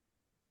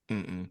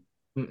 Mm-mm.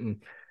 Mm-mm.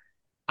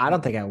 I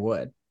don't think I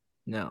would.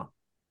 No.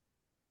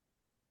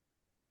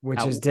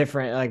 Which is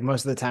different. Like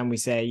most of the time we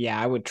say, yeah,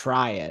 I would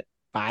try it,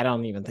 but I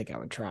don't even think I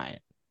would try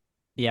it.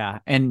 Yeah.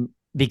 And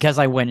because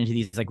I went into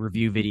these like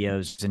review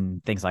videos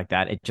and things like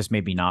that, it just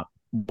made me not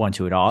want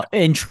to at all.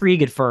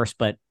 Intrigue at first,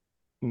 but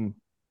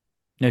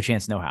no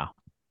chance, no how.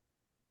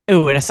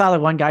 Oh, and I saw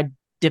that one guy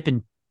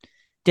dipping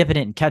it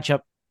in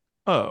ketchup.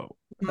 Oh.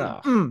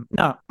 No.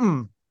 No.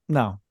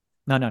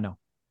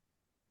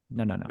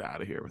 Get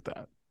out of here with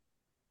that.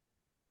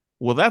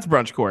 Well, that's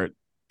Brunch Court.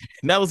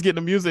 Now let's get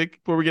into music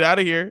before we get out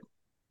of here.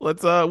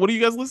 Let's what are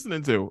you guys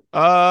listening to?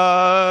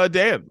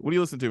 Dan, what do you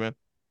listen to, man?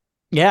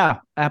 Yeah,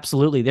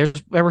 absolutely. There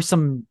were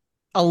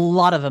a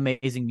lot of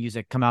amazing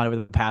music come out over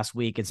the past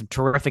week and some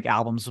terrific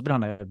albums. We've been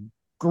on a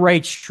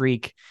great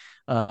streak.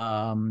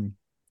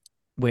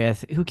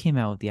 With who came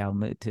out with the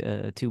album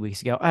 2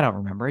 weeks ago? I don't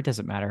remember. It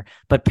doesn't matter.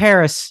 But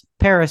Paris,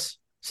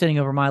 sitting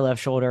over my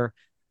left shoulder,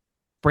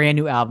 brand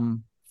new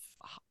album,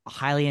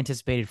 highly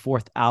anticipated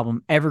fourth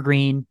album.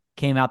 Evergreen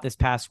came out this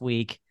past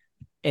week.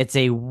 It's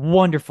a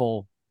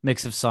wonderful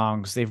mix of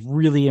songs. They've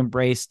really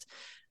embraced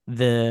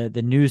the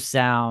new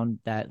sound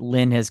that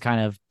Lynn has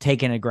kind of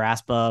taken a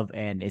grasp of,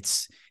 and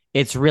it's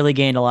really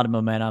gained a lot of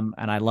momentum,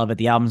 and I love it.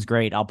 The album's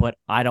great. I'll put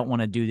I Don't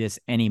Want to Do This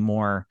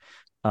Anymore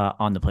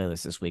on the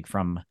playlist this week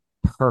from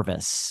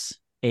Purvis,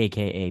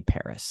 aka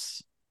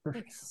Paris.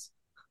 Nice.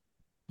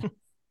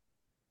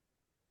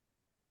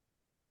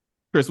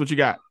 Chris, what you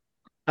got?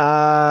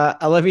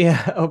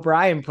 Olivia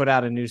O'Brien put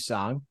out a new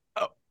song.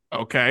 Oh,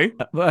 okay.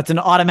 That's an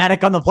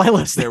automatic on the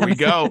playlist. There we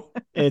go.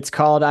 It's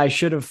called I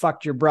Should Have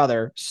Fucked Your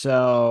Brother.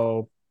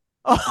 So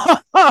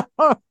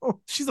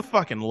She's a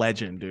fucking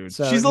legend, dude.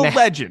 So She's a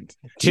legend.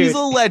 She's Dude. a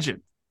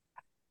legend.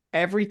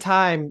 every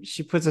time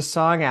she puts a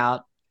song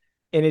out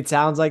and it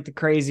sounds like the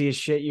craziest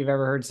shit you've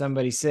ever heard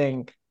somebody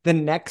sing, the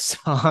next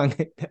song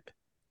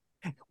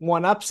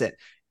one ups it.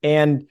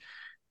 And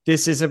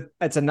it's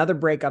another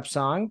breakup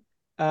song.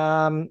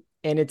 And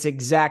it's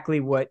exactly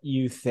what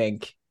you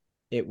think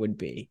it would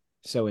be.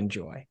 So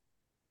enjoy.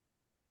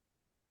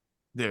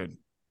 Dude,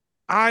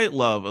 I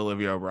love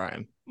Olivia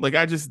O'Brien. Like,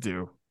 I just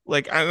do.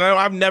 Like, I know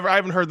I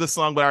haven't heard this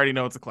song, but I already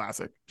know it's a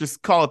classic.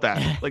 Just call it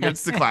that. Like,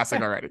 it's a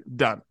classic already.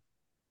 Done.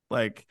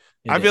 Like,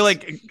 I feel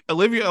like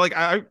Olivia, like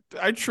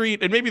I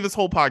treat, and maybe this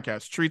whole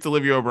podcast treats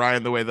Olivia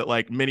O'Brien the way that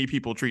like many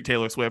people treat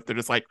Taylor Swift. They're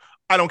just like,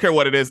 I don't care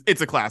what it is.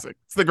 It's a classic.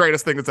 It's the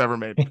greatest thing that's ever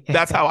made.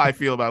 That's how I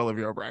feel about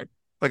Olivia O'Brien.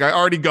 Like, I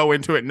already go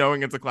into it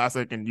knowing it's a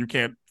classic and you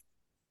can't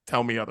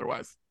tell me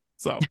otherwise.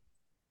 So,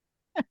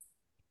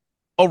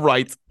 all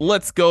right,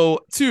 let's go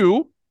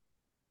to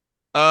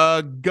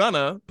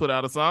Gunna put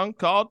out a song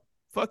called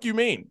Fuck You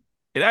Mean.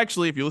 It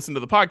actually, if you listen to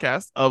the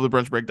podcast of the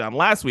Brunch Breakdown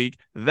last week,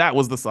 that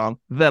was the song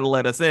that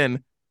let us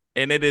in.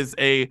 And it is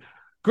a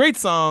great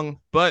song,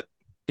 but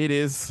it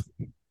is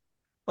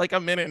like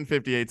 1 minute and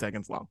 58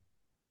 seconds long.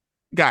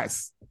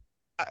 Guys,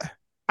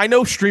 I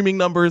know streaming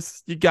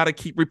numbers, you got to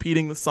keep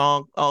repeating the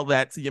song, all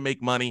that, so you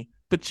make money.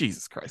 But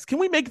Jesus Christ, can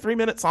we make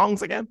 3-minute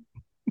songs again?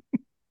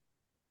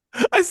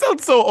 I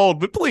sound so old,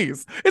 but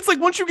please. It's like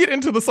once you get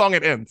into the song,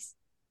 it ends.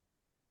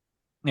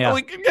 Yeah.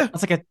 Like, yeah.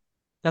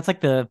 That's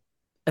like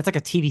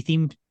a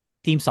TV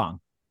theme song.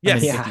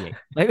 Yes. Yeah.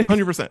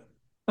 100%.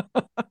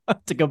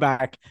 To go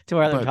back to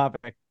our other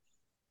topic.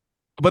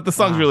 But the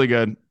song's really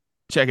good.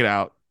 Check it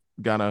out.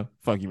 Gunna,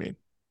 Fuck You Mean.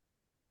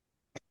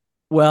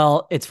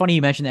 Well, it's funny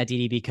you mentioned that,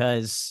 DD,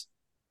 because,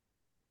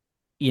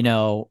 you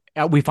know,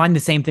 we find the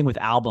same thing with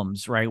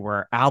albums, right?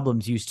 Where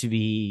albums used to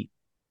be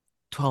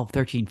 12,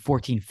 13,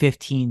 14,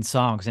 15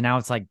 songs, and now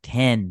it's like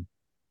 10,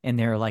 and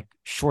they're like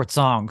short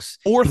songs.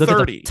 Or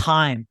 30.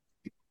 Time.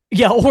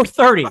 Yeah, or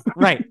 30,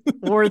 right.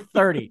 Or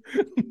 30.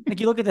 Like,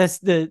 you look at this,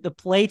 the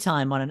play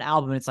time on an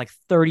album, and it's like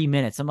 30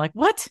 minutes. I'm like,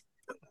 what?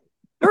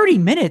 30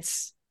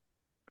 minutes?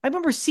 I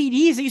remember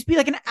CDs, it used to be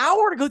like an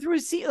hour to go through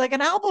like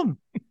an album.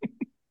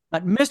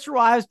 But Mr.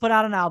 Wives put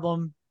out an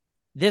album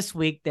this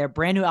week, their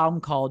brand new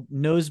album called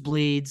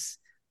Nosebleeds.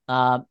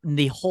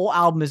 The whole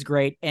album is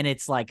great, and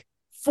it's like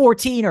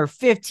 14 or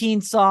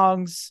 15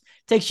 songs.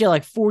 Takes you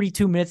like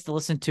 42 minutes to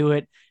listen to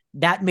it.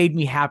 That made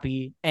me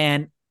happy,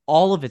 and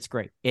all of it's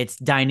great. It's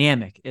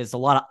dynamic. It's a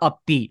lot of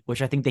upbeat,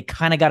 which I think they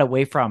kind of got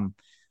away from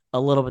a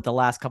little bit the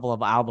last couple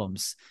of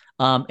albums.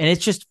 And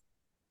it's just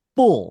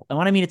full. And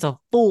when I mean it's a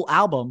full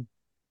album,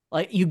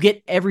 like, you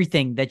get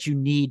everything that you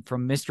need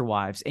from Mr.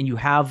 Wives, and you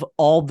have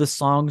all the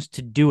songs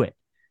to do it.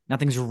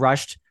 Nothing's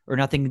rushed, or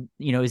nothing,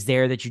 is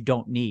there that you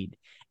don't need.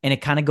 And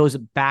it kind of goes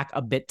back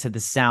a bit to the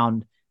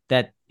sound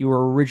that you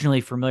were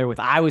originally familiar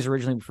with. I was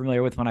originally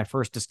familiar with when I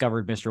first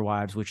discovered Mr.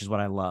 Wives, which is what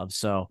I love.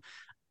 So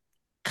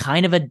I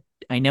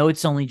know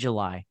it's only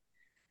July,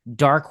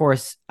 dark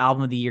horse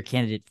album of the year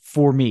candidate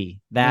for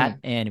me. And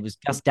it was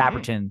Gus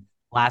Dapperton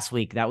last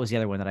week. That was the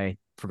other one that I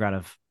forgot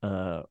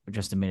of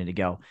just a minute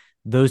ago.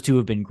 Those two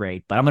have been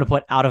great, but I'm going to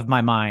put Out of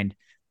My Mind,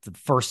 the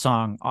first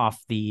song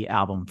off the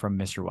album from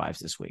Mr. Wives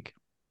this week.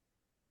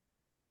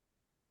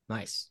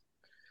 Nice.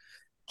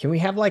 Can we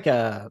have like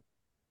a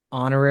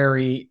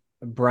honorary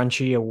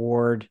Brunchy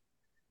award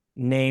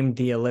named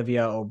the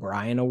Olivia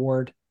O'Brien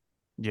Award?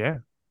 Yeah.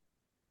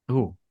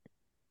 Ooh.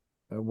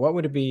 What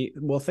would it be?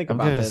 We'll think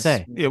about this.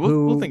 Yeah,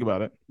 we'll think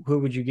about it. Who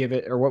would you give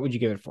it, or what would you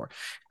give it for?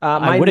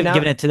 I would have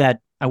given it to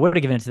that. I would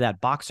have given it to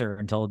that boxer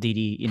until Dee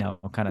Dee,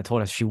 kind of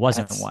told us she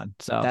wasn't one.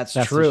 So that's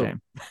true.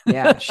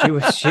 Yeah, she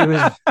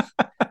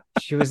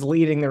was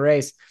leading the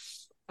race.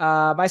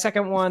 My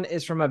second one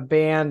is from a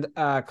band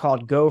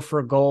called Go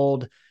for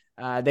Gold.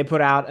 They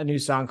put out a new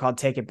song called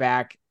Take It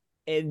Back.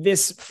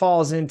 This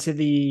falls into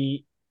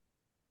the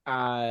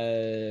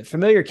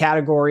familiar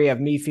category of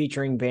me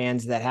featuring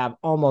bands that have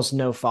almost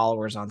no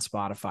followers on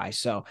Spotify.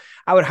 So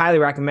I would highly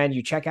recommend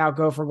you check out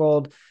Go for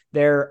Gold.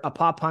 They're a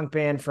pop punk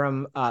band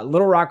from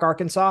Little Rock,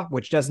 Arkansas,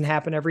 which doesn't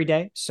happen every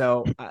day.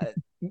 So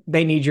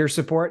they need your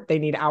support. They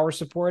need our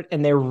support,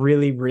 and they're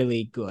really,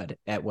 really good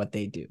at what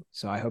they do.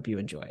 So I hope you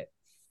enjoy it.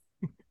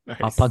 Nice.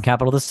 Pop punk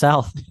capital of the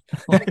South.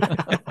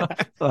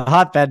 A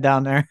hotbed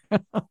down there.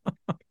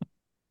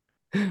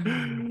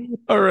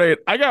 All right,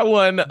 I got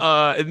one,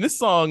 and this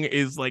song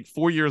is like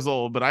 4 years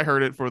old, but I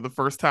heard it for the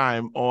first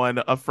time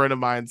on a friend of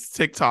mine's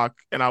TikTok,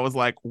 and I was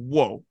like,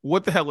 whoa,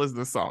 what the hell is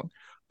this song?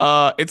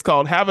 It's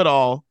called Have It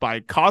All by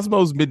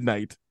Cosmos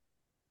Midnight,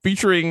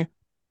 featuring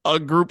a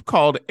group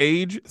called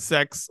Age,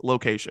 Sex,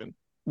 Location,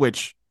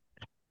 which,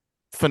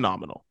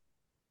 phenomenal.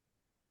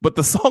 But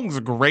the song's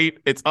great.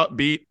 It's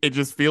upbeat. It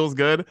just feels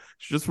good. It's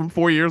just from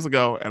 4 years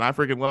ago, and I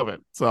freaking love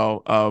it.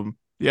 So,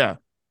 yeah,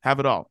 Have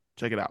It All.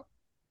 Check it out.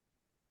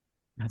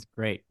 That's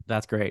great.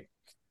 That's great.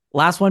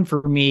 Last one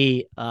for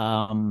me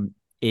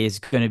is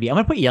going to be I'm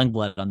going to put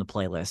Youngblood on the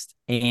playlist.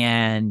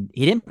 And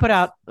he didn't put Nice.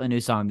 out a new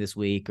song this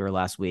week or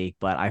last week,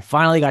 but I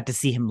finally got to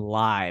see him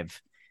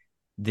live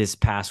this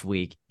past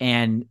week.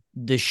 And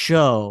the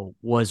show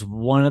was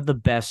one of the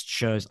best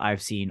shows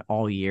I've seen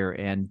all year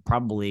and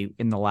probably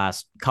in the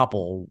last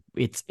couple.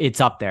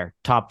 It's up there,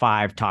 top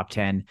 5, top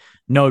 10,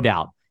 no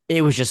doubt.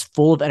 It was just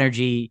full of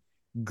energy,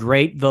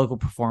 great vocal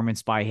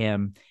performance by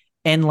him,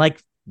 and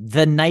like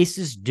the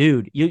nicest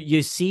dude.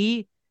 You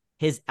see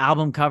his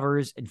album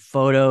covers and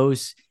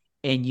photos,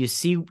 and you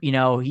see,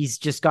 he's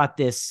just got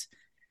this,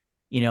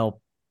 you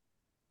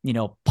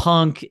know,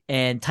 punk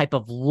and type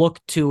of look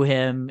to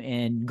him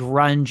and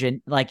grunge.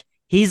 And like,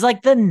 he's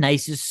like the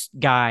nicest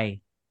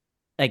guy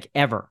like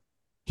ever.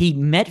 He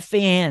met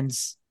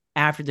fans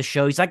after the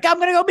show. He's like, I'm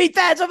going to go meet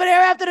fans over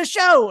there after the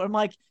show. I'm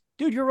like,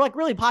 dude, you're like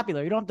really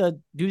popular. You don't have to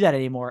do that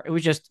anymore. It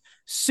was just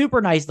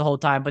super nice the whole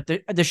time, but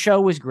the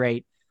show was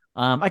great.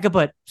 I could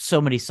put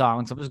so many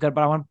songs. It was good,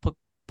 but I want to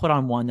put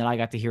on one that I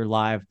got to hear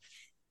live.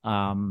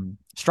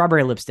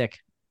 Strawberry Lipstick,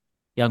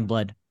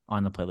 Youngblood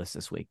on the playlist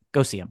this week.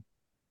 Go see him.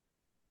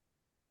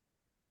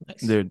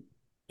 Nice. Dude,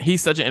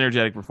 he's such an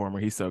energetic performer.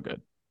 He's so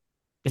good.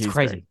 It's He's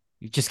crazy. great.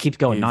 It just keeps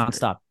going He's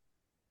nonstop.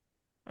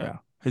 great. Yeah.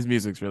 His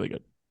music's really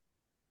good.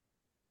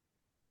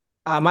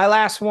 My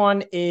last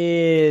one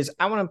is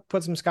I want to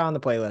put some ska on the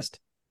playlist.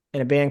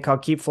 In a band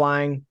called Keep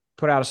Flying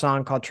put out a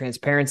song called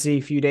Transparency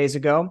a few days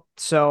ago.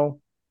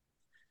 So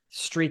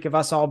streak of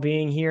us all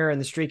being here and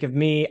the streak of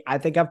me, I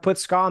think I've put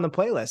ska on the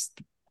playlist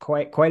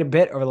quite a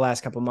bit over the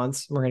last couple of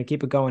months. We're going to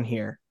keep it going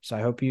here. So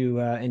I hope you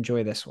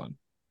enjoy this one.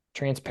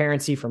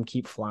 Transparency from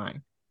Keep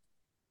Flying.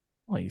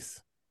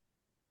 Nice.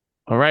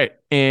 All right.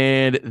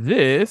 And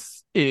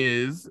this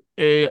is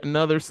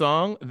another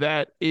song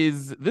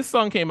this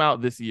song came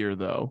out this year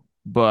though,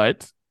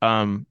 but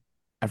I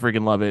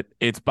freaking love it.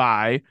 It's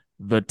by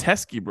the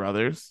Teskey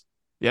Brothers.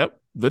 Yep,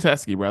 the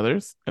Teskey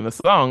Brothers. And the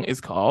song is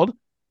called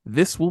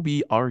This Will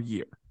Be Our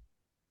Year.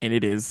 And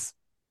it is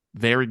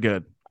very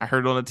good. I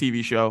heard it on a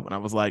TV show and I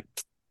was like,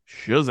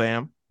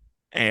 Shazam.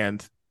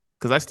 And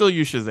because I still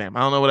use Shazam.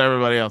 I don't know what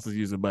everybody else is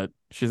using, but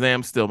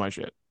Shazam's still my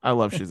shit. I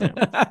love Shazam.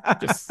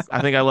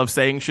 I think I love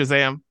saying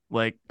Shazam.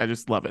 Like, I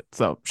just love it.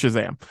 So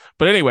Shazam.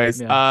 But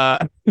anyways, Yeah.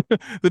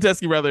 the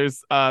Teskey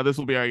Brothers, This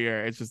Will Be Our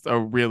Year. It's just a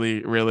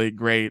really, really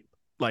great,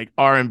 like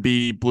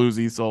R&B,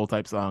 bluesy soul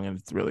type song, and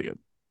it's really good.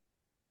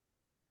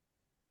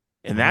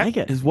 And I that like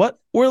it. is what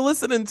we're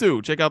listening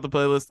to. Check out the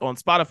playlist on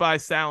Spotify,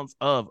 Sounds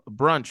of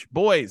Brunch.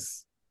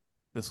 Boys,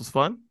 this was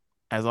fun,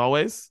 as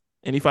always.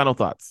 Any final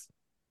thoughts?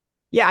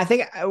 Yeah, I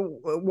think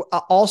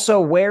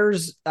also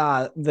where's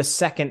the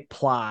second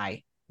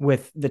ply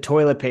with the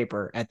toilet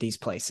paper at these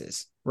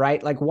places,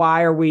 right? Like,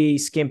 why are we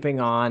skimping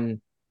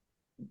on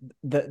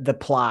the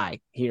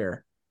ply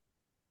here?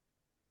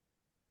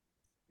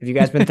 Have you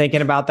guys been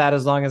thinking about that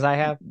as long as I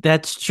have?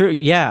 That's true.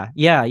 Yeah.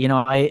 Yeah.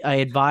 I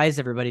advise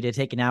everybody to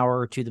take an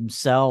hour to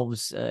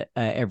themselves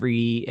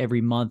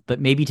every month,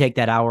 but maybe take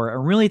that hour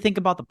and really think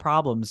about the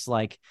problems,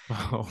 like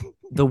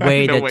the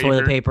way that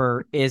toilet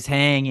paper is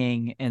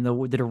hanging and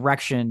the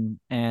direction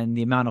and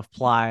the amount of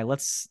ply.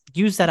 Let's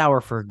use that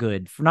hour for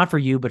good, not for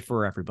you, but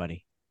for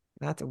everybody.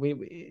 Not that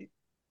it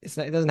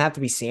doesn't have to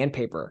be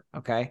sandpaper.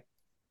 Okay.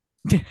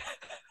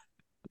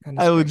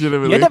 I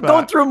legitimately You end up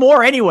going through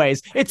more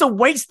anyways. It's a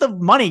waste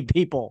of money,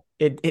 people.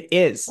 It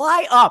is.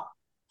 Fly up.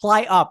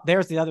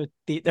 There's the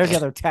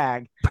other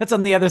tag. That's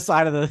on the other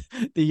side of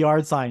the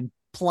yard sign.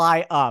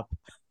 Ply up.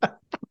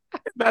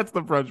 That's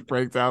the brunch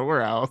breakdown.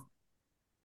 We're out.